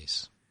person.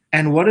 Yes.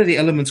 And what are the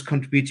elements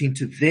contributing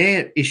to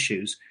their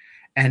issues,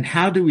 and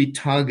how do we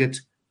target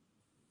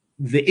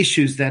the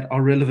issues that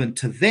are relevant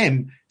to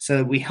them so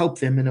that we help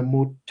them in a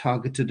more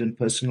targeted and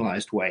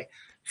personalized way.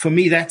 For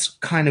me, that's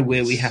kind of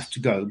where we have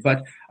to go.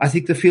 But I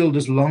think the field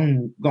has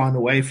long gone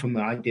away from the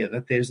idea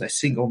that there's a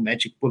single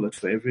magic bullet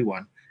for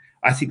everyone.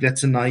 I think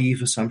that's a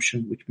naive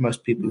assumption which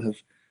most people have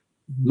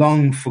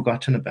long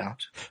forgotten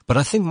about. But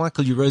I think,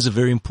 Michael, you raise a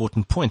very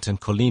important point, and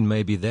Colleen,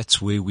 maybe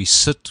that's where we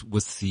sit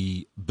with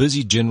the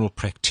busy general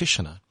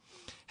practitioner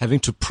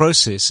having to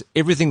process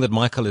everything that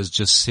Michael has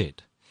just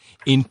said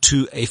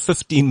into a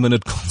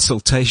 15-minute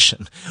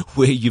consultation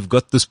where you've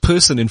got this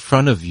person in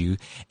front of you.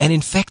 And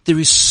in fact, there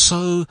is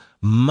so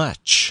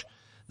much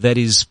that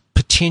is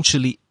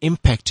potentially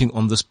impacting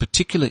on this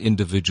particular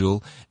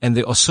individual. And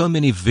there are so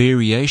many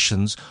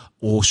variations,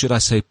 or should I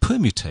say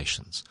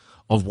permutations,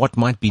 of what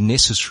might be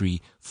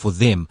necessary for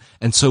them.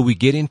 And so we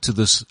get into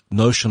this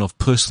notion of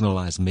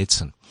personalized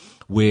medicine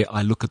where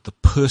I look at the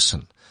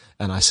person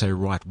and I say,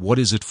 right, what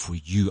is it for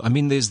you? I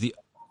mean, there's the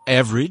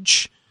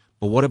average,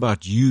 but what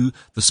about you,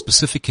 the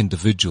specific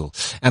individual?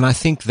 And I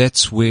think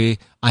that's where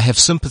I have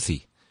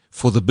sympathy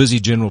for the busy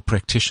general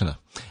practitioner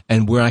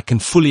and where I can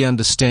fully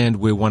understand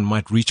where one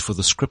might reach for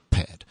the script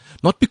pad.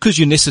 Not because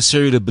you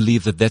necessarily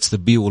believe that that's the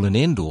be-all and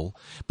end-all,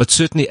 but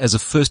certainly as a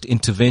first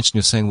intervention,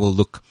 you're saying, well,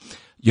 look,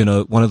 you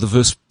know, one of the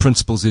first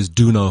principles is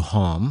do no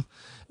harm,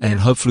 and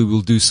hopefully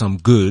we'll do some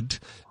good,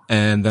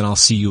 and then I'll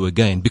see you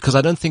again. Because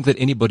I don't think that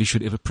anybody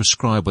should ever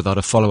prescribe without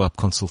a follow-up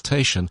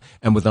consultation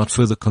and without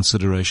further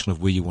consideration of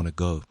where you want to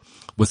go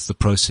with the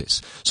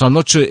process. So I'm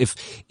not sure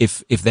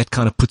if that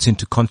kind of puts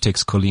into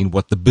context, Colleen,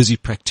 what the busy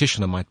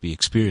practitioner might be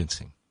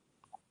experiencing.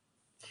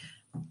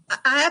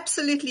 I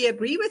absolutely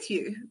agree with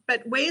you,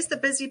 but where's the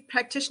busy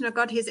practitioner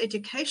got his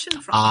education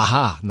from?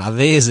 Aha, now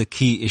there's a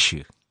key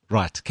issue.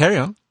 Right, carry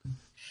on.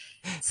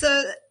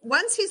 So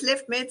once he's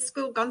left med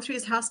school, gone through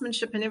his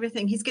housemanship and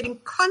everything, he's getting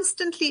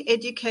constantly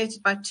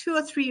educated by 2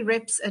 or 3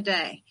 reps a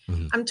day.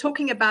 Mm-hmm. I'm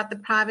talking about the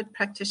private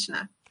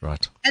practitioner.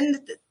 Right.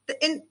 And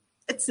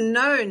it's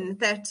known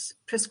that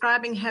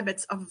prescribing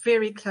habits are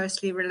very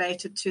closely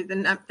related to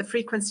the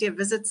frequency of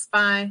visits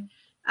by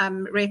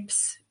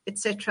reps,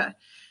 etc.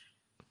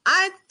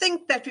 I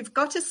think that we've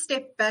got to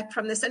step back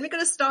from this and we're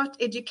going to start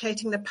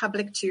educating the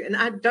public too. And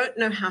I don't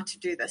know how to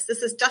do this.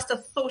 This is just a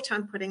thought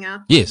I'm putting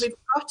out. Yes. We've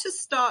got to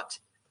start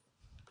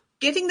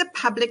getting the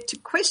public to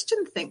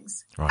question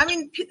things. Right. I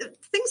mean,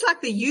 things like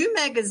the You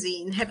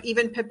magazine have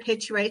even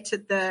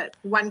perpetuated the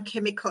one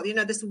chemical,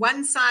 this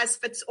one size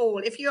fits all.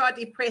 If you are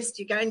depressed,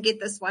 you go and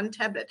get this one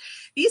tablet.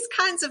 These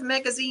kinds of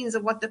magazines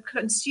are what the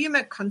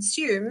consumer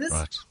consumes.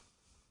 Right.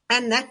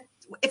 And that,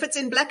 if it's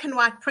in black and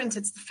white print,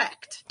 it's the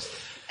fact.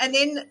 And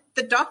then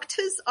the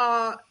doctors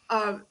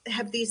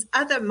have these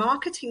other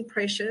marketing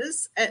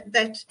pressures that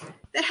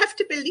they have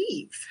to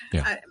believe.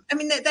 Yeah.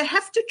 They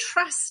have to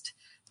trust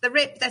the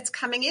rep that's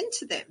coming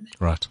into them.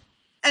 Right.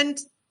 And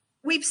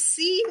we've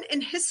seen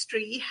in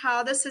history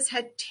how this has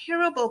had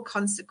terrible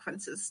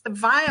consequences. The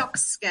Vioxx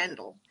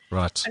scandal.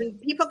 Right. And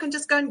people can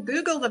just go and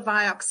Google the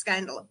Vioxx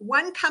scandal.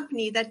 One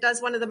company that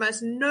does one of the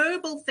most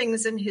noble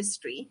things in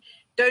history,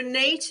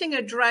 donating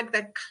a drug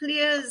that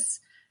clears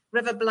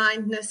river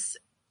blindness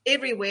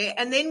everywhere,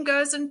 and then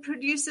goes and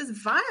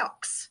produces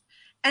Vioxx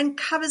and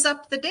covers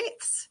up the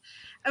deaths.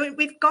 I mean,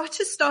 we've got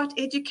to start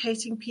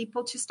educating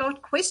people to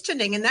start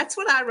questioning. And that's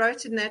what I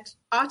wrote in that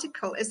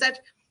article, is that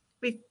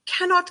we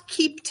cannot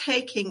keep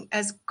taking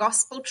as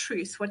gospel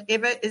truth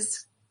whatever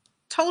is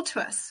told to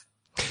us.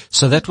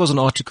 So that was an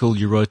article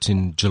you wrote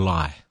in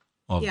July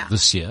of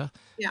this year.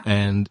 Yeah.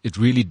 And it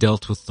really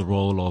dealt with the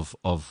role of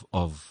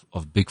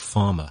Big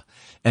Pharma.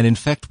 And in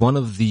fact, one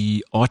of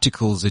the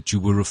articles that you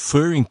were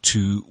referring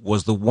to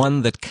was the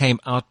one that came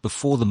out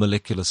before the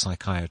molecular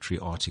psychiatry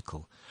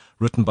article,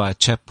 written by a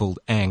chap called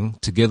Ang,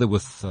 together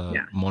with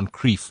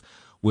Moncrief,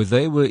 where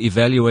they were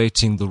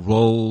evaluating the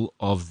role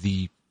of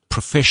the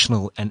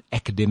professional and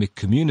academic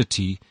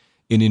community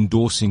in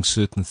endorsing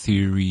certain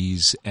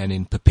theories and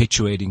in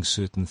perpetuating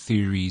certain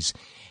theories,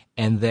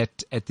 and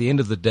that at the end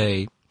of the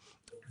day,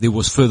 there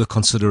was further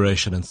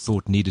consideration and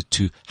thought needed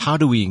to how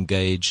do we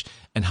engage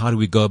and how do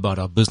we go about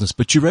our business.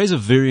 But you raise a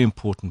very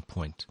important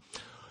point.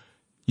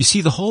 You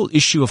see, the whole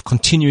issue of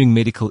continuing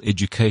medical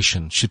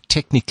education should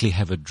technically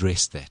have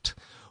addressed that,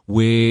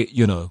 where,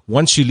 you know,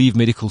 once you leave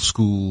medical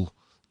school,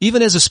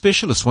 even as a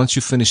specialist, once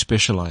you finish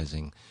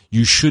specializing,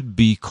 you should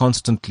be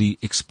constantly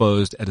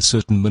exposed at a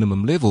certain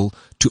minimum level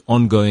to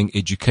ongoing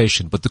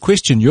education. But the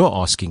question you're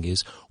asking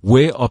is,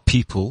 where are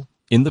people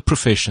in the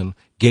profession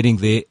getting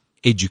their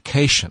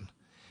education?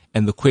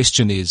 And the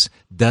question is,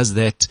 does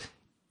that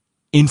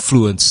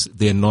influence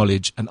their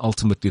knowledge and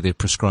ultimately their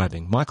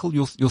prescribing? Michael,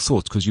 your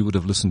thoughts, because you would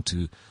have listened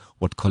to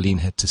what Colleen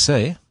had to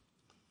say.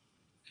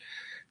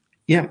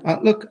 Yeah,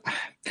 look,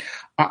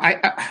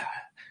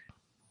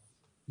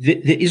 there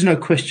is no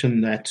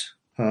question that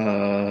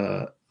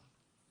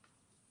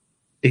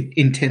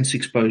intense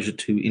exposure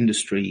to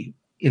industry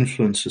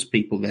influences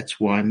people. That's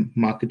why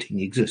marketing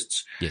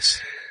exists.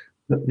 Yes.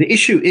 The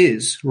issue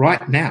is,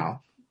 right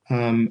now,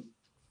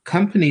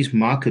 companies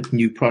market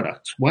new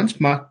products. Once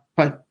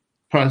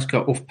products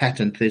go off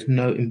patent, there's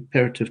no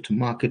imperative to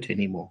market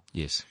anymore.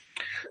 Yes.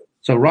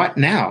 So right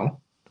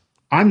now,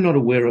 I'm not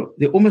aware of,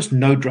 there are almost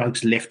no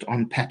drugs left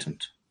on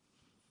patent.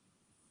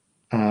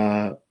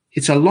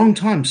 It's a long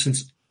time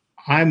since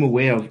I'm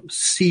aware of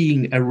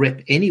seeing a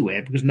rep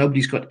anywhere because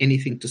nobody's got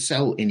anything to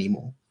sell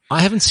anymore.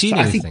 I haven't seen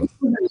anything.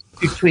 I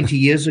think 20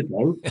 years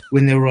ago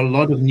when there were a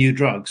lot of new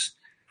drugs.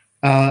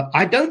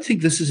 I don't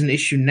think this is an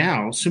issue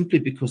now simply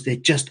because there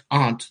just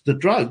aren't the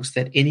drugs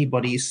that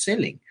anybody is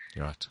selling.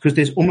 Right. Because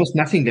there's almost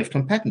nothing left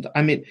on patent.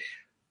 I mean,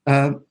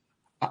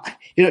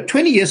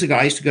 20 years ago,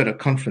 I used to go to a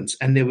conference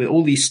and there were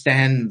all these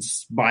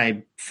stands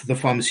by the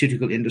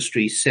pharmaceutical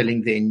industry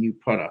selling their new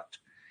product.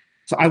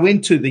 So I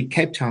went to the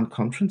Cape Town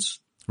conference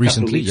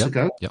recently, a couple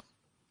of weeks ago.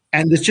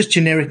 And there's just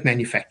generic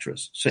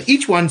manufacturers. So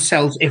each one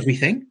sells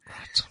everything.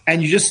 Right.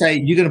 And you just say,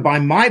 you're going to buy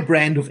my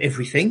brand of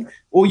everything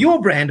or your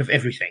brand of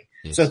everything.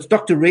 Yes. So it's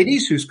Dr.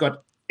 Reddy's who's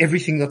got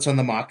everything that's on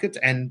the market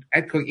and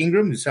Adcock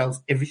Ingram who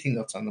sells everything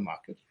that's on the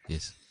market.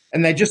 Yes.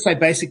 And they just say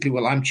basically,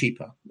 well, I'm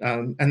cheaper.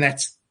 And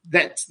that's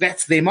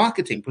their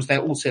marketing because they're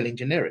all selling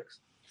generics.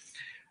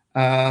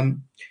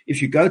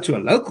 If you go to a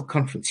local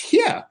conference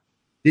here,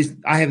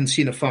 I haven't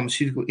seen a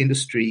pharmaceutical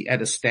industry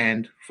at a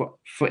stand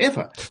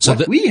forever. So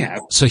what we have.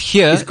 So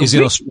here is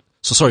in Australia.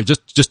 So sorry,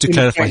 just to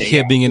clarify,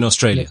 here being in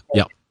Australia.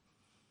 Yeah.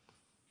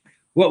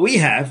 What we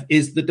have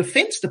is the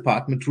Defence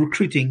Department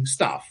recruiting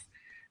staff,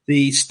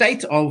 the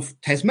state of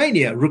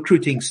Tasmania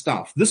recruiting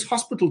staff, this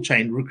hospital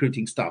chain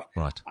recruiting staff.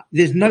 Right.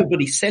 There's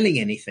nobody selling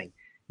anything.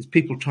 There's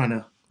people trying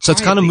to. So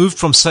it's kind of moved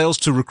from sales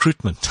to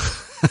recruitment.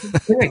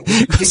 Correct.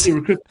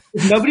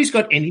 Nobody's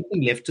got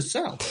anything left to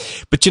sell.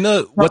 But you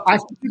know what? I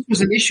think this was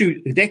an issue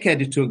a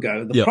decade or two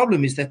ago. The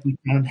problem is that we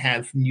don't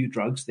have new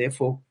drugs.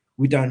 Therefore,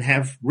 we don't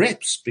have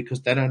reps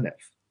because they don't have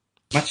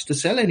much to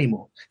sell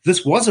anymore.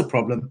 This was a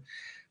problem.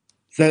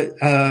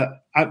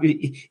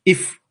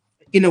 If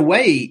in a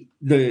way,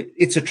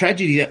 it's a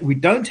tragedy that we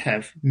don't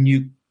have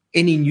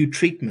any new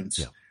treatments.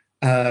 Yeah.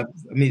 I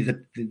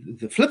mean,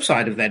 the flip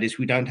side of that is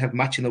we don't have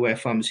much in the way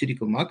of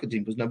pharmaceutical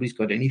marketing because nobody's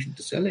got anything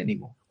to sell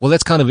anymore. Well,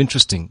 that's kind of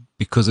interesting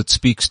because it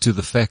speaks to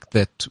the fact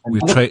that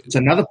it's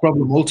another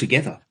problem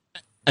altogether.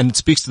 And it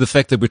speaks to the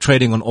fact that we're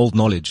trading on old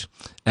knowledge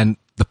and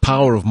the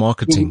power of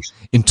marketing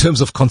in terms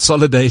of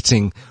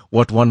consolidating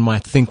what one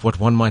might think, what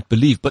one might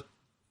believe. But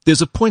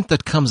there's a point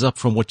that comes up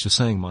from what you're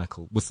saying,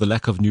 Michael, with the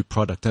lack of new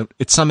product. And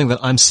it's something that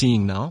I'm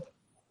seeing now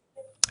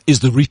is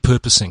the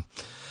repurposing.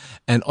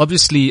 And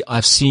obviously,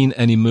 I've seen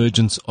an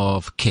emergence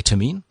of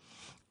ketamine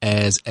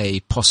as a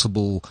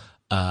possible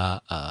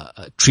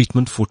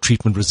treatment for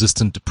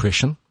treatment-resistant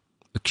depression,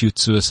 acute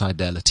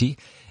suicidality.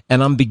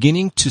 And I'm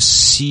beginning to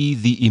see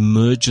the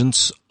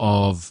emergence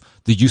of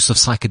the use of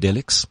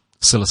psychedelics,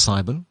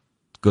 psilocybin,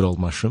 good old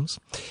mushrooms.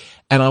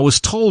 And I was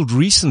told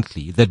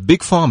recently that Big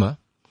Pharma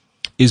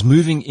is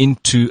moving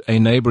into a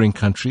neighboring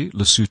country,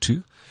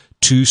 Lesotho,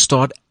 to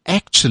start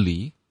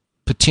actually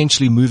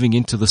potentially moving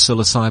into the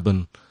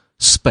psilocybin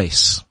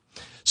space.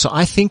 So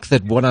I think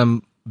that what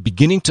I'm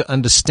beginning to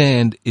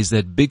understand is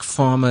that Big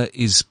Pharma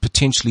is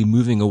potentially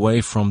moving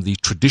away from the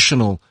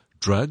traditional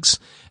drugs,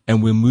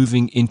 and we're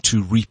moving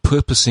into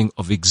repurposing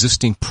of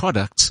existing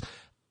products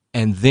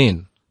and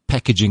then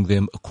packaging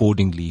them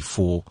accordingly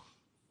for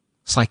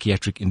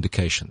psychiatric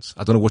indications.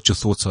 I don't know what your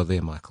thoughts are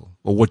there, Michael,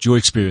 or what your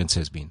experience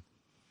has been.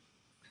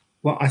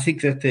 Well, I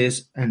think that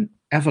there's an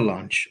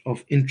avalanche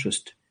of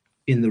interest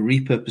in the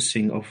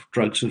repurposing of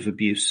drugs of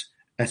abuse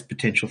as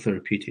potential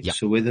therapeutics. Yeah.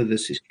 So whether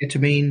this is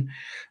ketamine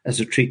as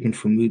a treatment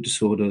for mood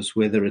disorders,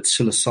 whether it's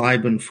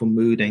psilocybin for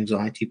mood,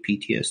 anxiety,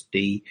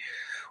 PTSD,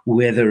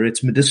 whether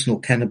it's medicinal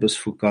cannabis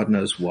for God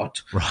knows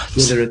what, Right.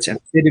 whether it's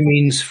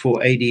amphetamines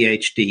for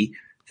ADHD,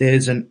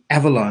 there's an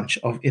avalanche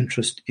of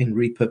interest in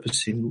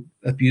repurposing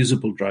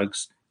abusable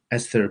drugs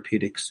as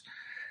therapeutics.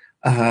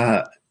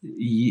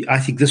 I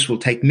think this will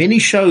take many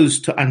shows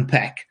to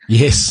unpack.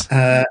 Yes.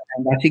 And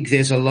I think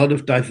there's a lot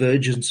of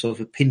divergence of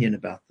opinion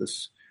about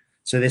this.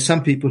 So there's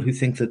some people who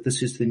think that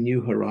this is the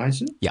new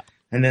horizon. Yeah.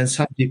 And then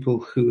some people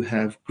who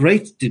have a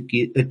great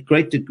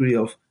degree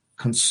of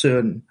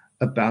concern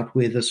about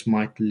where this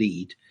might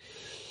lead.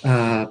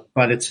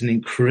 But it's an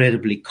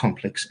incredibly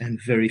complex and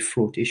very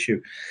fraught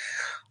issue.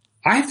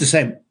 I have to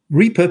say,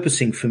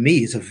 repurposing for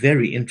me is a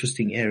very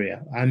interesting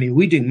area. I mean,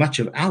 we're doing much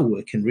of our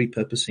work in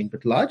repurposing,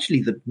 but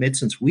largely the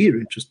medicines we're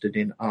interested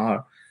in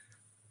are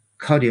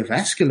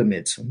cardiovascular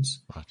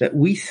medicines that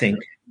we think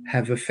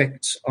have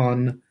effects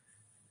on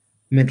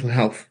mental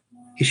health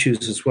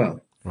issues as well.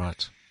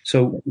 Right.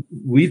 So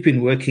we've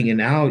been working in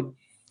our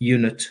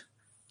unit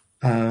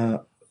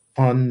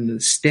on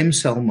stem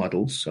cell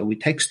models. So we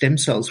take stem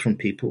cells from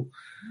people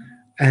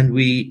and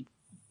we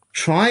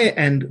try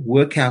and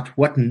work out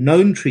what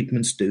known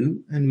treatments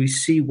do, and we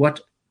see what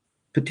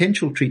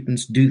potential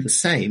treatments do the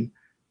same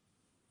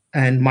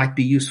and might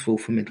be useful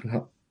for mental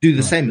health, do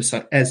the same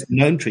as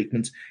known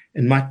treatments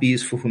and might be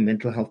useful for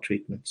mental health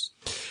treatments.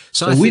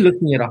 So we're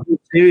looking at a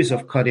whole series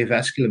of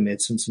cardiovascular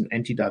medicines and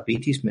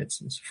anti-diabetes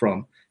medicines,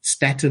 from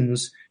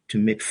statins to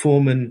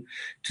metformin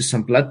to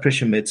some blood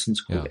pressure medicines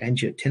called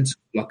angiotensin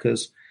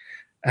blockers.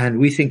 And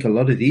we think a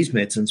lot of these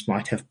medicines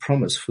might have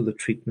promise for the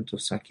treatment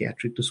of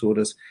psychiatric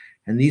disorders.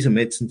 And these are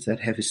medicines that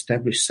have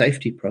established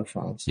safety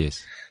profiles.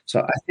 Yes.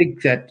 So I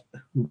think that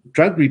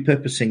drug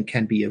repurposing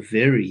can be a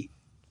very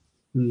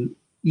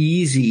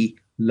easy,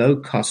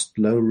 low-cost,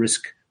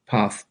 low-risk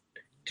path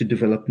to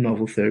develop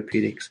novel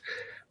therapeutics.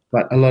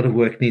 But a lot of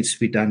work needs to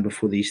be done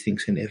before these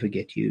things can ever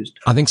get used.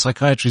 I think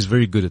psychiatry is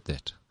very good at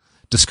that,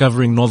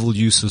 discovering novel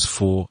uses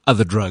for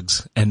other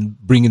drugs and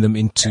bringing them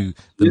into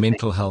the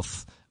mental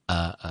health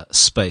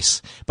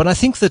space. But I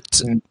think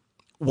that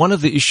one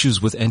of the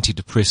issues with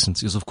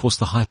antidepressants is, of course,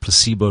 the high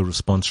placebo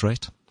response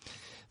rate.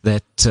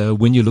 That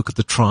when you look at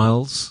the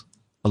trials,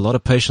 a lot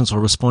of patients are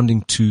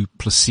responding to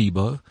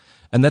placebo,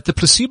 and that the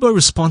placebo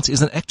response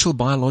is an actual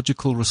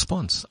biological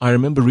response. I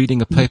remember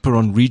reading a paper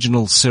on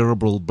regional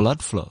cerebral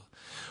blood flow,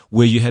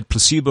 where you had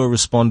placebo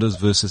responders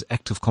versus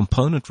active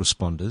component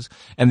responders,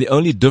 and the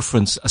only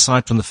difference,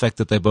 aside from the fact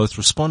that they both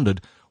responded,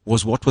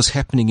 was what was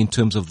happening in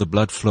terms of the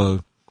blood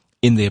flow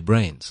in their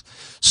brains.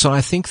 So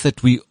I think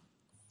that we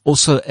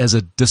also, as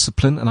a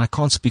discipline, and I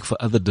can't speak for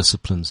other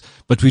disciplines,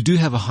 but we do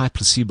have a high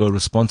placebo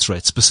response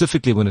rate,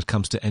 specifically when it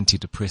comes to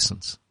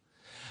antidepressants.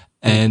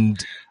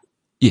 And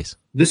yes,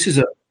 this is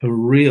a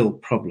real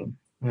problem.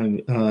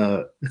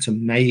 It's a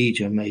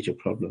major, major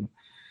problem.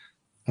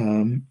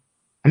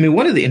 I mean,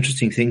 one of the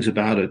interesting things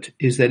about it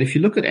is that if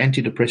you look at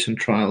antidepressant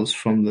trials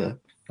from the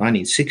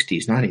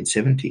 1960s,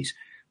 1970s,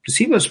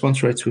 placebo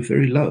response rates were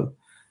very low,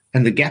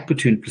 and the gap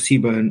between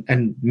placebo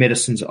and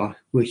medicines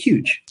were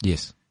huge.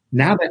 Yes.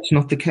 Now that's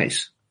not the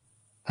case.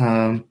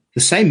 The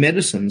same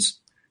medicines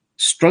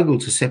struggle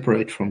to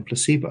separate from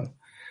placebo.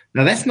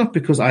 Now that's not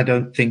because I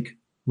don't think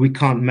we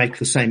can't make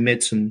the same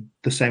medicine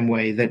the same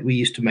way that we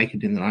used to make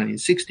it in the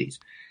 1960s.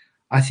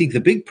 I think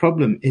the big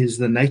problem is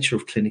the nature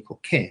of clinical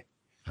care.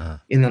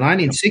 In the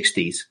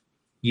 1960s,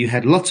 you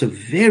had lots of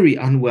very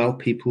unwell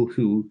people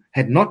who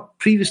had not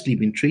previously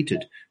been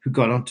treated who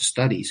got onto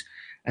studies,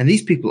 and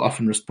these people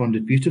often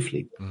responded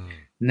beautifully.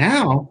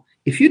 Now,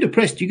 if you're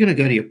depressed, you're going to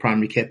go to your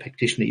primary care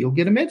practitioner. You'll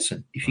get a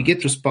medicine. If you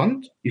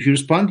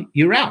respond,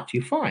 you're out.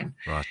 You're fine.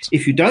 Right.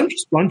 If you don't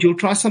respond, you'll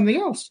try something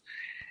else.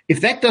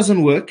 If that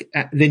doesn't work,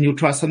 then you'll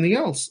try something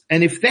else.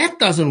 And if that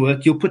doesn't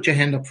work, you'll put your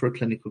hand up for a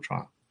clinical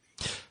trial.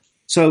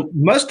 So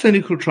most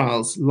clinical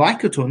trials,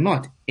 like it or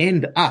not,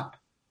 end up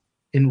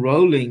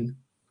enrolling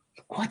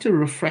quite a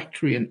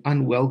refractory and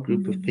unwell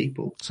group of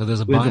people. So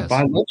there's a where bias. The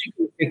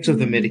biological effects of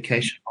the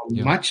medication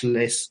are much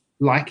less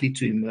likely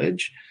to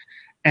emerge,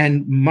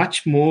 and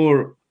much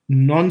more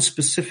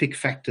non-specific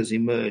factors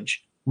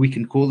emerge. We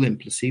can call them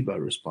placebo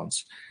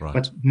response,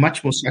 but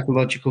much more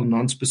psychological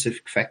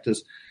non-specific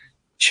factors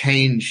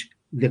change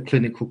the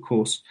clinical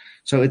course.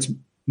 So it's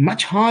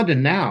much harder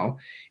now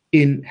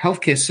in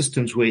healthcare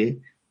systems where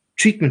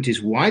treatment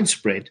is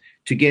widespread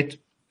to get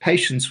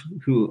patients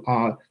who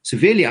are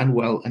severely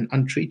unwell and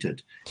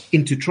untreated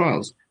into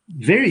trials.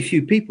 very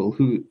few people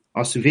who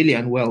are severely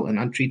unwell and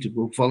untreated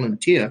will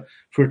volunteer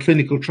for a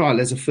clinical trial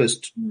as a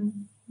first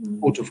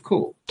port of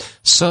call.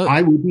 So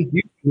I wouldn't,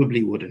 you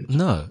probably wouldn't.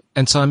 No.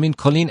 And so, I mean,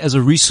 Colleen, as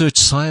a research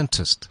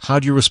scientist, how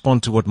do you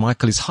respond to what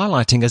Michael is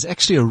highlighting as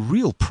actually a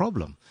real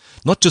problem?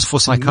 Not just for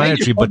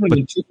psychiatry, but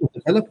in treatment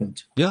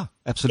development. Yeah,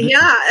 absolutely.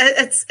 Yeah,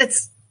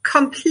 it's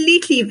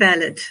completely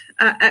valid.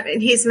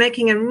 And he's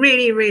making a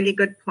really, really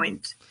good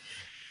point.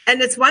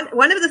 And it's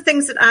one of the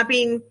things that I've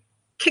been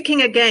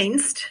kicking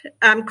against,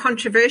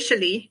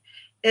 controversially,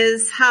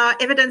 is how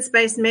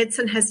evidence-based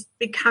medicine has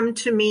become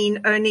to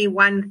mean only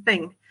one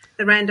thing,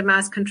 the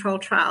randomized control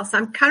trial. So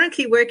I'm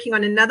currently working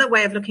on another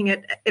way of looking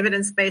at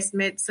evidence-based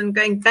medicine,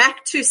 going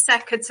back to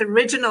Sackett's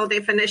original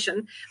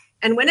definition.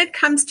 And when it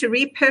comes to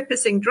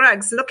repurposing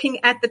drugs,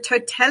 looking at the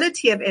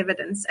totality of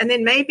evidence, and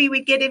then maybe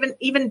we get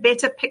even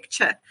better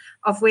picture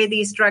of where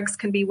these drugs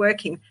can be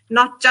working,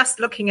 not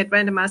just looking at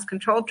randomized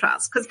control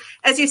trials. Because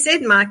as you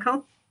said,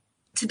 Michael,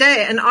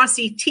 today an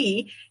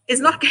RCT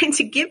is not going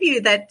to give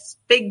you that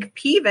big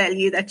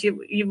p-value that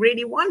you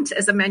really want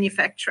as a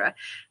manufacturer.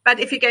 But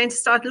if you're going to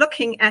start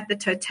looking at the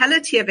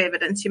totality of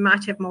evidence, you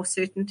might have more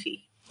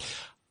certainty.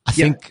 I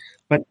think...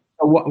 But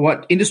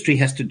what industry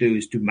has to do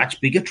is do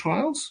much bigger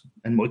trials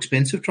and more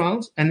expensive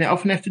trials, and they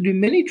often have to do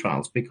many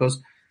trials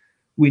because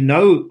we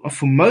know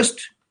for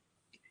most,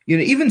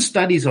 even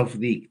studies of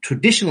the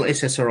traditional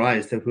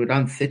SSRIs that were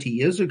done 30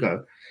 years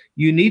ago,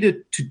 you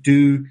needed to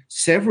do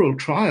several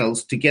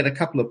trials to get a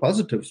couple of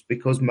positives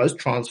because most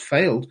trials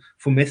failed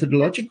for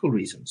methodological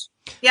reasons.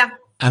 Yeah.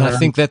 And I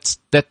think that's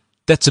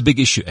a big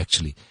issue,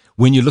 actually.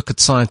 When you look at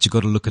science, you've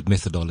got to look at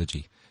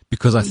methodology.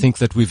 Because I think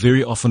that we're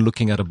very often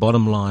looking at a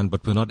bottom line,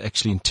 but we're not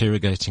actually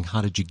interrogating how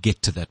did you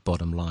get to that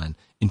bottom line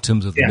in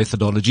terms of the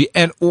methodology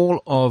and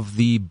all of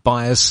the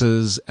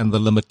biases and the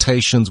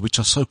limitations which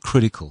are so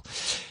critical.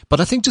 But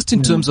I think just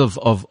in terms of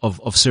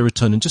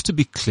serotonin, just to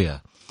be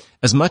clear,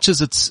 as much as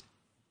it's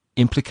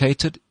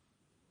implicated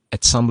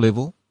at some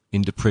level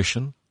in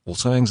depression,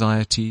 also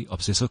anxiety,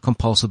 obsessive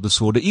compulsive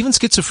disorder, even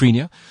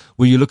schizophrenia,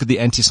 where you look at the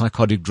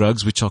antipsychotic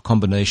drugs, which are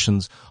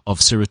combinations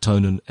of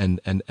serotonin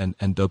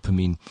and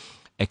dopamine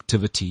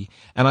activity.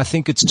 And I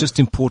think it's just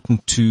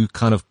important to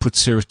kind of put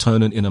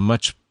serotonin in a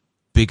much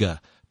bigger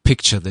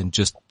picture than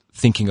just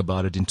thinking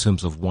about it in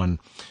terms of one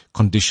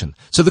condition.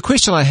 So the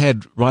question I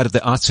had right at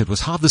the outset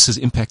was how this has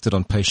impacted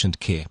on patient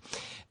care.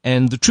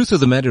 And the truth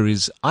of the matter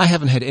is I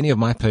haven't had any of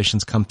my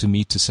patients come to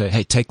me to say,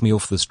 hey, take me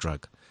off this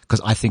drug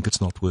because I think it's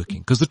not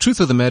working. Because the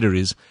truth of the matter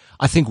is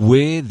I think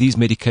where these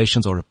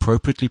medications are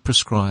appropriately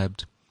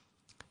prescribed,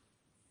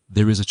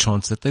 there is a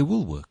chance that they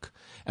will work.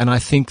 And I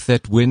think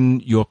that when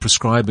you're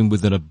prescribing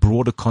within a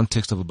broader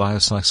context of a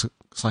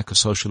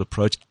biopsychosocial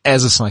approach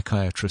as a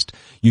psychiatrist,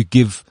 you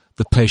give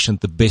the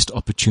patient the best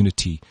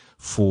opportunity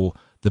for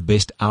the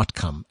best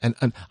outcome.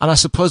 And I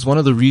suppose one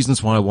of the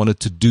reasons why I wanted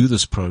to do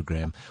this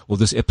program or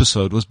this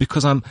episode was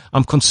because I'm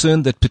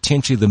concerned that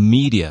potentially the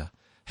media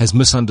has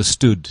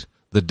misunderstood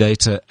the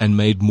data and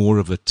made more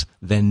of it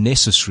than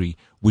necessary,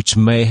 which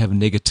may have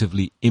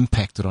negatively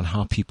impacted on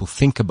how people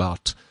think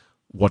about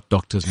what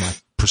doctors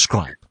might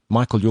prescribe.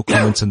 Michael, your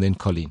comments and then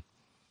Colleen.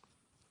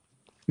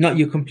 No,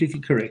 you're completely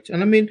correct.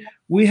 And I mean,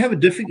 we have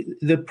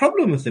the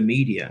problem with the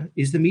media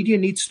is the media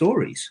needs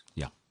stories.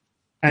 Yeah.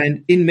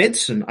 And in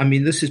medicine, I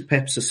mean, this is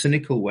perhaps a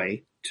cynical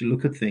way to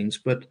look at things,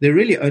 but there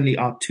really only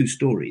are two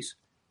stories,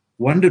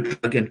 wonder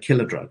drug and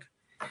killer drug.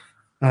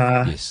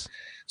 Yes.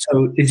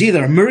 So it's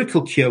either a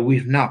miracle cure,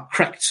 we've now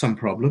cracked some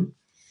problem,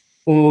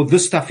 or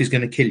this stuff is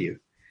going to kill you.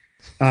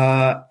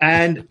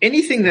 And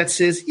anything that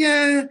says,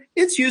 yeah,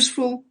 it's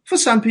useful for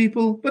some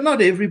people, but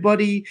not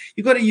everybody.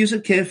 You've got to use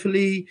it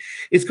carefully.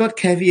 It's got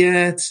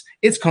caveats.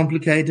 It's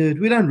complicated.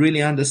 We don't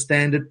really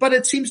understand it, but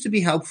it seems to be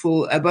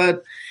helpful.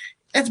 But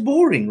it's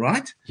boring,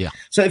 right? Yeah.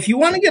 So if you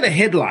want to get a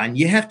headline,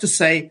 you have to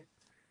say,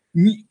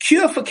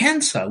 cure for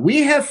cancer.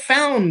 We have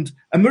found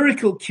a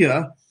miracle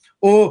cure,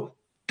 or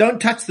don't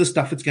touch the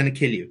stuff. It's going to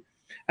kill you.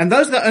 And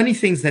those are the only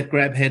things that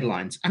grab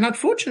headlines. And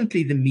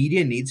unfortunately, the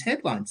media needs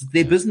headlines.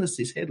 Their business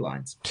is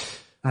headlines.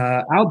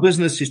 Our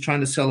business is trying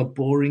to sell a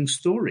boring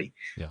story.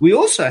 Yeah. We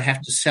also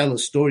have to sell a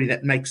story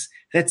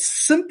that's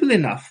simple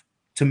enough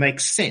to make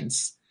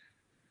sense,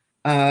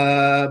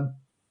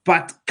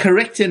 but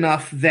correct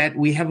enough that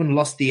we haven't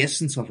lost the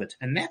essence of it.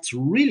 And that's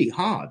really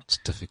hard. It's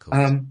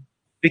difficult.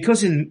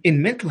 Because in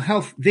mental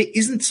health, there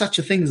isn't such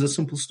a thing as a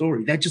simple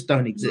story. They just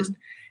don't exist.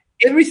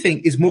 Everything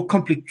is more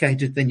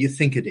complicated than you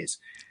think it is.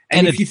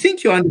 And if you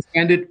think you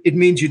understand it, it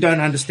means you don't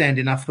understand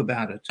enough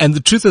about it. And the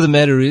truth of the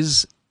matter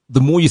is,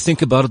 the more you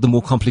think about it, the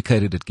more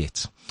complicated it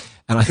gets.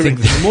 And I think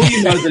the more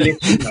you know, the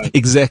less you know.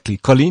 Exactly.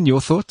 Colleen, your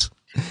thoughts?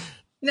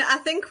 No, I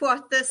think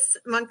what this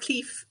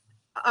Moncrief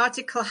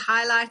article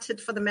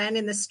highlighted for the man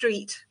in the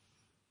street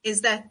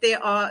is that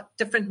there are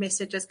different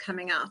messages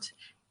coming out.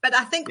 But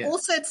I think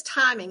also it's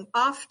timing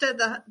after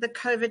the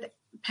COVID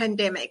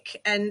pandemic,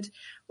 and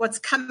what's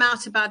come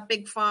out about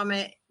Big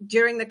Pharma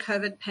during the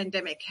COVID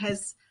pandemic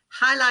has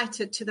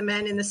highlighted to the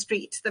man in the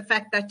street the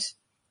fact that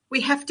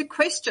we have to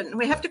question.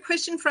 We have to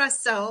question for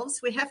ourselves.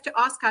 We have to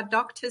ask our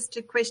doctors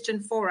to question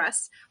for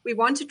us. We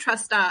want to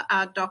trust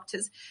our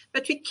doctors,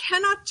 but we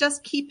cannot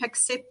just keep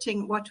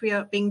accepting what we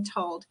are being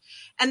told.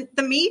 And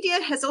the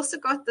media has also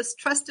got this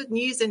Trusted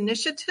News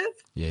Initiative.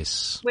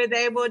 Yes. Where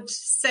they would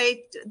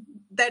say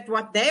that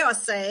what they are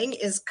saying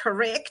is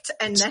correct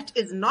and that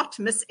is not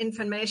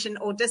misinformation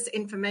or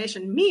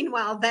disinformation.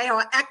 Meanwhile, they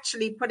are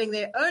actually putting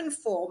their own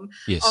form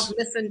of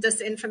mis and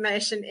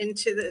disinformation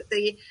into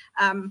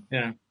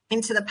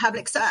into the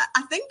public. So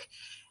I think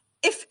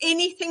if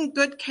anything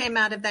good came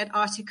out of that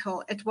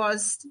article, it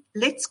was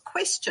what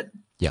question.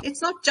 Yeah.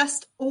 It's not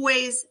just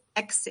always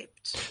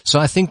accept. So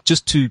I think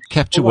just to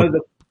capture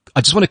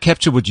I just want to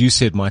capture what you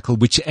said, Michael,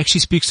 which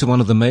actually speaks to one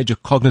of the major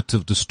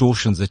cognitive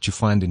distortions that you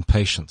find in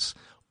patients.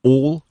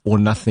 All or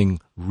nothing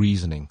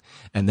reasoning.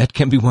 And that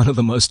can be one of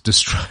the most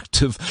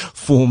destructive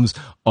forms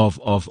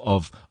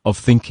of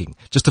thinking.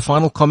 Just a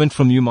final comment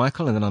from you,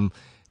 Michael, and then I'm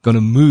going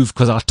to move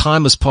because our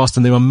time has passed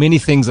and there are many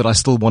things that I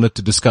still wanted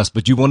to discuss.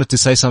 But you wanted to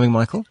say something,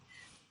 Michael?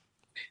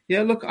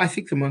 Yeah, look, I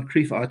think the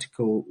Moncrieff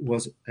article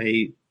was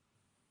a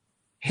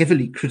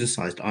heavily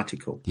criticized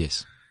article.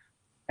 Yes.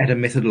 At a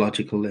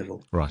methodological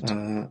level. Right.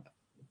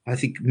 I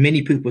think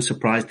many people were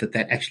surprised that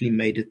actually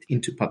made it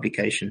into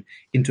publication,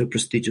 into a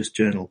prestigious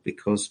journal,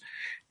 because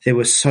there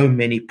were so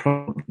many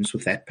problems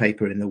with that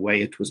paper in the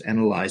way it was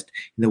analyzed,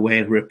 in the way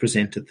it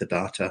represented the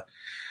data.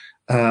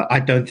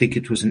 I don't think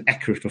it was an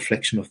accurate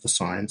reflection of the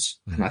science,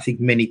 and I think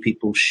many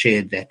people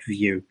shared that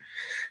view.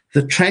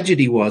 The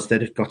tragedy was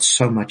that it got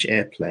so much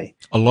airplay.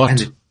 A lot.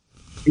 And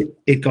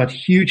it got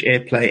huge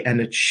airplay, and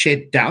it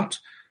shed doubt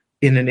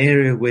in an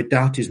area where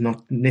doubt is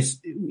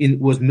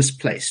was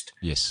misplaced.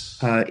 Yes.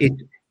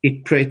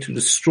 It created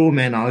a straw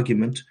man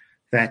argument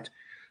that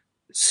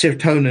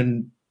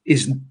serotonin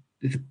is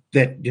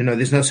that,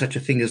 there's no such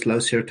a thing as low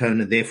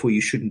serotonin, therefore you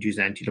shouldn't use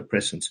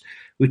antidepressants,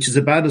 which is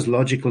about as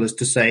logical as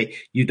to say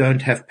you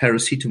don't have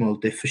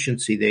paracetamol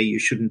deficiency there,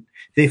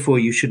 therefore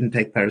you shouldn't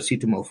take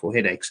paracetamol for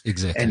headaches.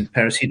 Exactly. And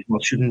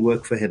paracetamol shouldn't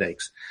work for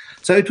headaches.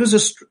 So it was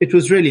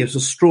a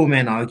straw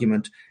man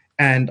argument,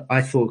 and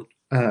I thought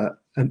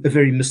a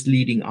very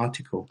misleading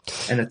article,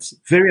 and it's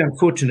very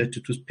unfortunate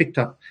it was picked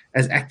up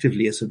as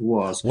actively as it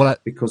was,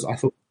 because I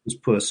thought it was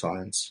poor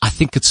science. I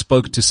think it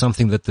spoke to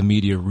something that the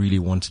media really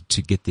wanted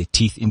to get their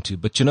teeth into.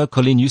 But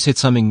Colleen, you said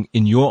something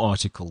in your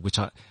article which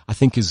I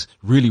think is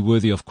really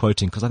worthy of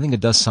quoting, because I think it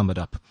does sum it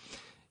up.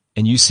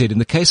 And you said, in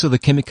the case of the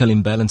chemical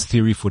imbalance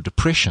theory for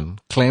depression,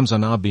 claims are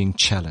now being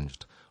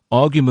challenged.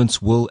 Arguments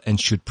will and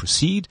should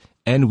proceed,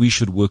 and we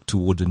should work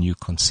toward a new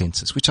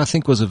consensus, which I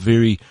think was a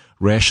very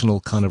rational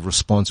kind of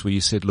response where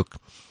you said, look,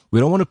 we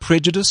don't want to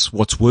prejudice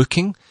what's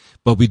working,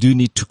 but we do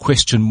need to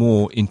question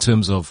more in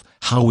terms of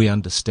how we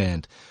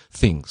understand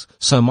things.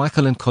 So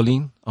Michael and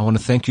Colleen, I want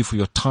to thank you for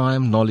your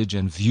time, knowledge,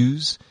 and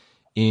views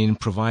in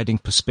providing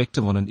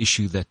perspective on an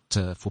issue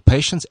that for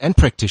patients and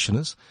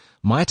practitioners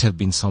might have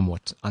been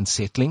somewhat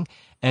unsettling.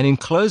 And in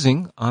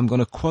closing, I'm going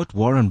to quote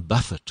Warren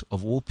Buffett,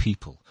 of all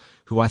people,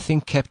 who I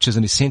think captures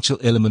an essential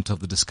element of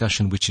the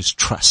discussion, which is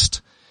trust.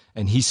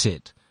 And he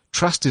said,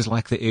 trust is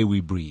like the air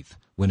we breathe.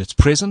 When it's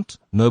present,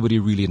 nobody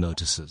really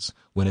notices.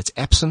 When it's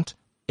absent,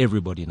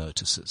 everybody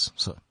notices.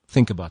 So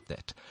think about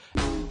that.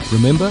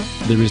 Remember,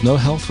 there is no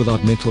health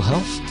without mental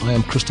health. I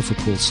am Christopher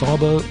Paul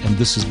Sabo, and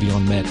this is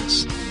Beyond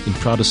Madness, in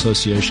proud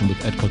association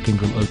with Adcock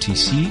Ingram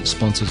OTC,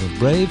 sponsors of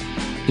Brave,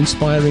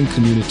 inspiring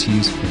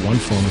communities one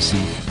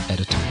pharmacy at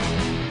a time.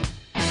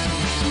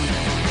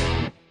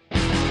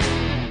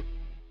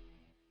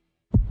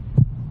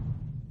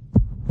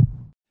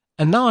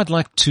 And now I'd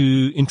like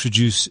to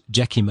introduce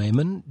Jackie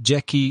Mayman.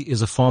 Jackie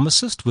is a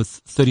pharmacist with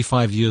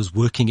 35 years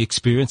working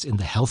experience in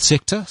the health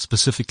sector,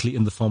 specifically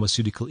in the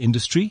pharmaceutical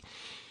industry.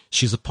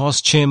 She's a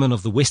past chairman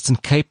of the Western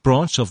Cape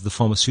branch of the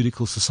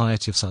Pharmaceutical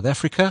Society of South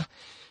Africa.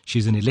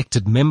 She's an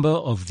elected member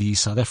of the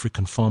South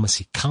African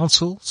Pharmacy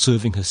Council,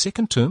 serving her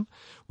second term,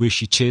 where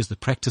she chairs the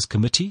practice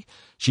committee.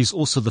 She's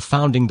also the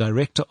founding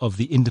director of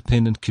the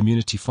Independent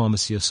Community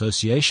Pharmacy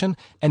Association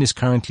and is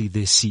currently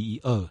their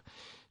CEO.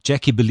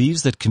 Jackie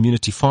believes that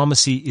community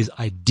pharmacy is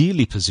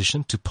ideally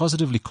positioned to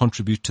positively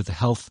contribute to the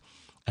health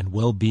and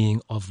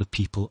well-being of the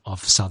people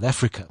of South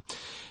Africa.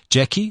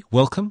 Jackie,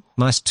 welcome.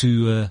 Nice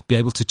to be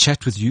able to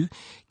chat with you.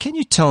 Can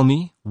you tell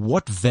me,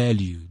 what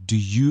value do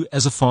you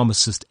as a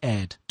pharmacist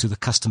add to the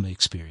customer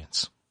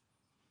experience?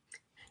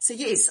 So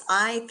yes,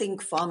 I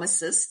think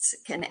pharmacists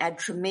can add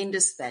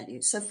tremendous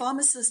value. So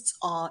pharmacists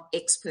are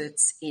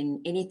experts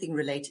in anything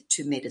related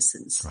to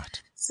medicines.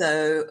 Right.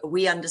 So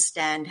we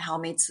understand how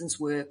medicines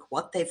work,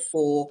 what they're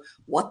for,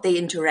 what they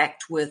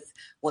interact with,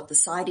 what the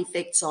side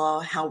effects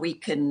are, how we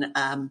can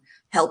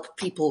help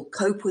people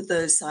cope with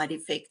those side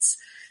effects.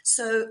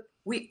 So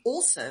we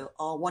also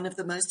are one of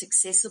the most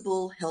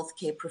accessible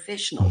healthcare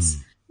professionals.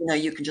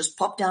 You can just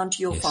pop down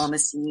to your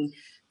pharmacy,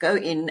 go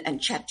in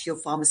and chat to your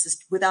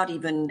pharmacist without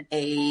even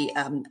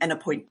an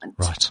appointment.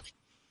 Right.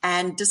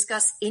 And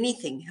discuss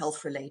anything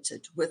health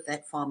related with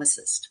that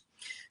pharmacist.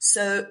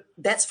 So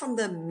that's from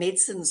the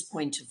medicine's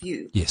point of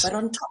view. Yes. But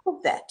on top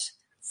of that,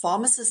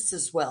 pharmacists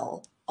as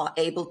well are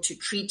able to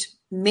treat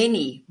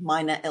many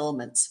minor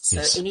ailments. So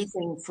Yes.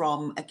 anything from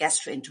a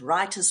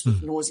gastroenteritis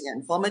with nausea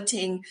and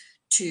vomiting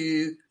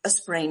to a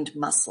sprained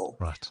muscle.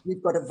 Right.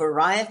 We've got a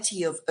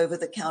variety of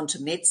over-the-counter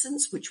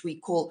medicines, which we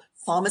call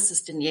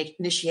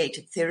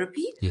pharmacist-initiated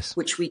therapy, Yes.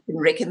 which we can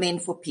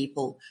recommend for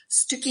people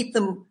to keep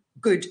them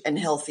good and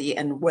healthy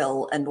and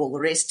well and all the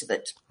rest of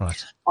it.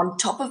 Right. On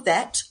top of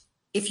that,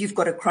 if you've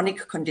got a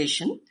chronic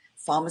condition,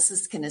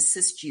 pharmacists can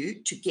assist you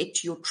to get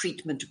to your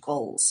treatment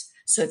goals.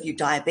 So if you're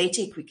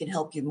diabetic, we can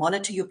help you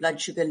monitor your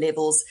blood sugar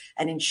levels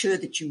and ensure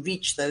that you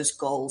reach those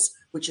goals,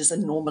 which is a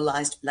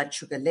normalized blood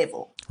sugar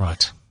level.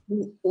 Right.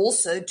 We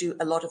also do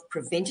a lot of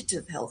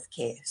preventative health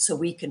care. So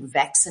we can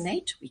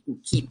vaccinate, we can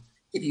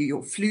give you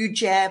your flu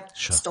jab,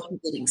 Sure. stop you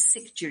getting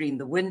sick during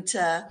the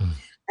winter.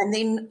 And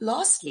then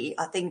lastly,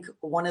 I think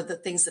one of the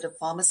things that a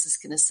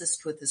pharmacist can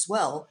assist with as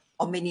well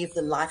are many of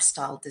the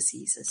lifestyle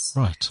diseases.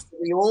 Right.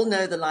 We all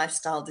know the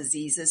lifestyle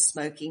diseases,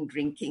 smoking,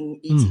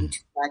 drinking, eating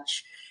too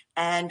much.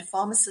 And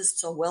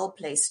pharmacists are well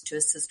placed to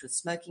assist with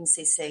smoking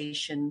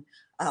cessation,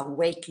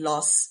 weight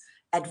loss,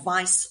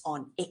 advice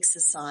on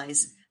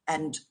exercise,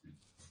 and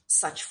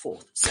such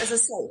forth. So as I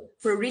say,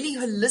 for a really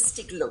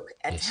holistic look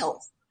at Yes.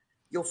 health,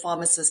 your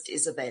pharmacist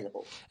is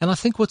available. And I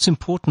think what's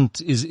important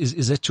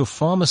is that your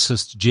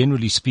pharmacist,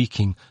 generally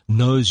speaking,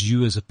 knows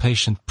you as a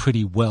patient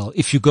pretty well.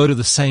 If you go to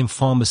the same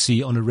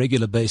pharmacy on a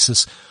regular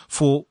basis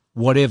for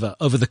whatever,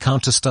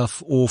 over-the-counter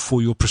stuff or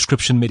for your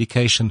prescription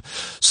medication.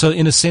 So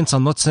in a sense,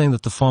 I'm not saying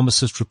that the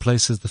pharmacist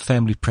replaces the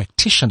family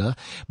practitioner,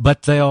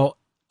 but they are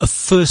a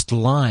first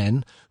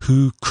line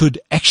who could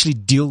actually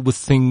deal with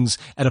things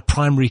at a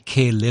primary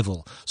care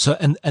level. So,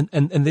 and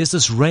there's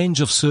this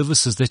range of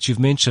services that you've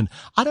mentioned.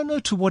 I don't know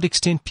to what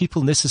extent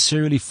people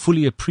necessarily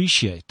fully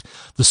appreciate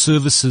the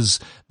services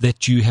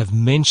that you have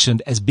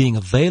mentioned as being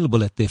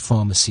available at their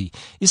pharmacy.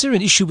 Is there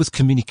an issue with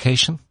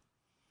communication?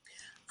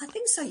 I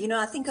think so.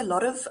 I think a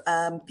lot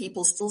of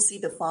people still see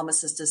the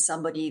pharmacist as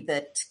somebody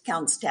that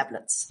counts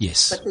tablets.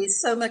 Yes. But there's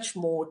so much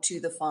more to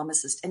the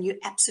pharmacist, and you're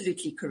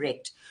absolutely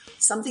correct.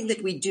 Something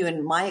that we do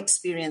in my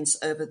experience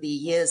over the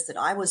years that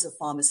I was a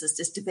pharmacist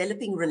is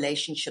developing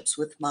relationships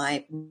with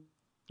my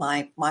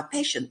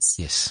patients.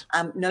 Yes.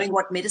 Knowing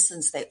what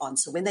medicines they're on.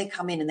 So when they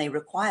come in and they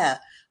require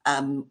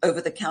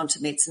over-the-counter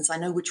medicines, I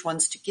know which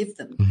ones to give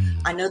them.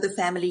 I know the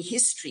family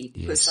history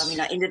because, Yes.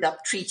 I ended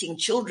up treating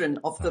children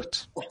of the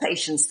Right. of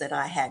patients that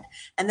I had.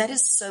 And that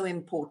is so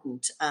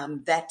important,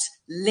 that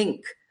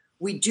link.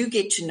 We do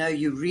get to know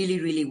you really,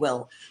 really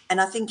well.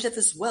 And I think, Cliff,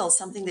 as well,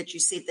 something that you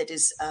said that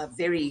is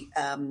very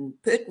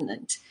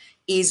pertinent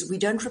is we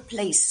don't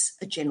replace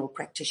a general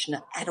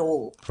practitioner at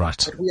all.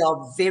 Right. But we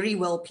are very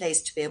well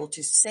placed to be able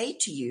to say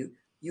to you,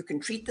 you can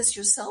treat this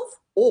yourself,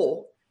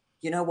 or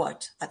you know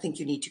what, I think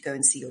you need to go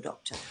and see your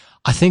doctor.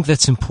 I think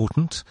that's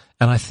important,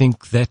 and I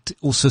think that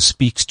also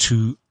speaks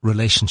to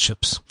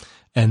relationships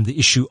and the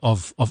issue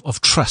of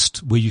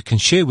trust, where you can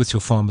share with your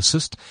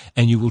pharmacist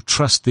and you will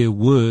trust their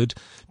word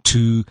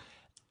to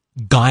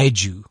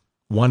guide you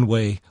one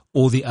way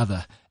or the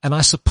other. And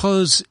I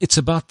suppose it's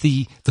about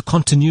the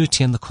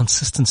continuity and the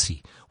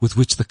consistency with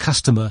which the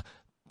customer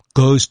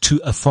goes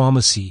to a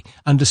pharmacy,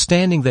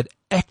 understanding that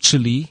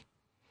actually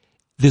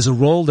there's a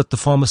role that the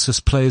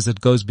pharmacist plays that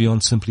goes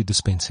beyond simply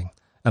dispensing.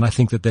 And I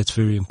think that that's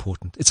very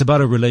important. It's about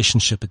a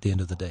relationship at the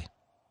end of the day.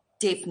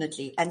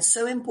 Definitely. And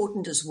so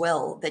important as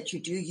well that you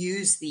do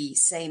use the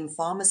same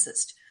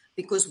pharmacist,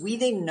 because we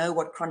then know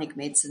what chronic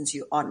medicines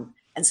you're on.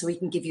 And so we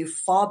can give you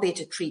far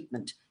better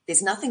treatment.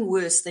 There's nothing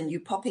worse than you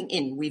popping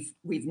in.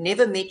 We've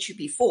never met you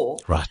before.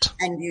 Right.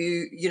 And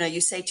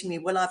you say to me,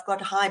 well, I've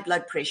got high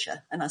blood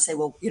pressure. And I say,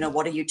 well,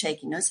 what are you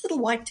taking? No, it's a little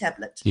white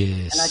tablet.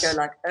 Yes. And I go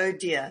like, oh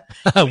dear.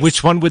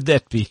 Which one would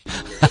that be?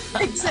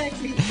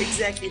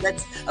 Exactly.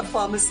 That's a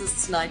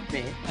pharmacist's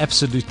nightmare.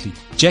 Absolutely.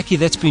 Jackie,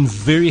 that's been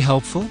very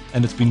helpful,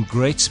 and it's been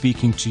great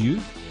speaking to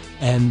you.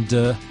 And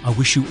I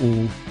wish you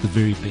all the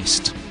very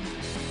best.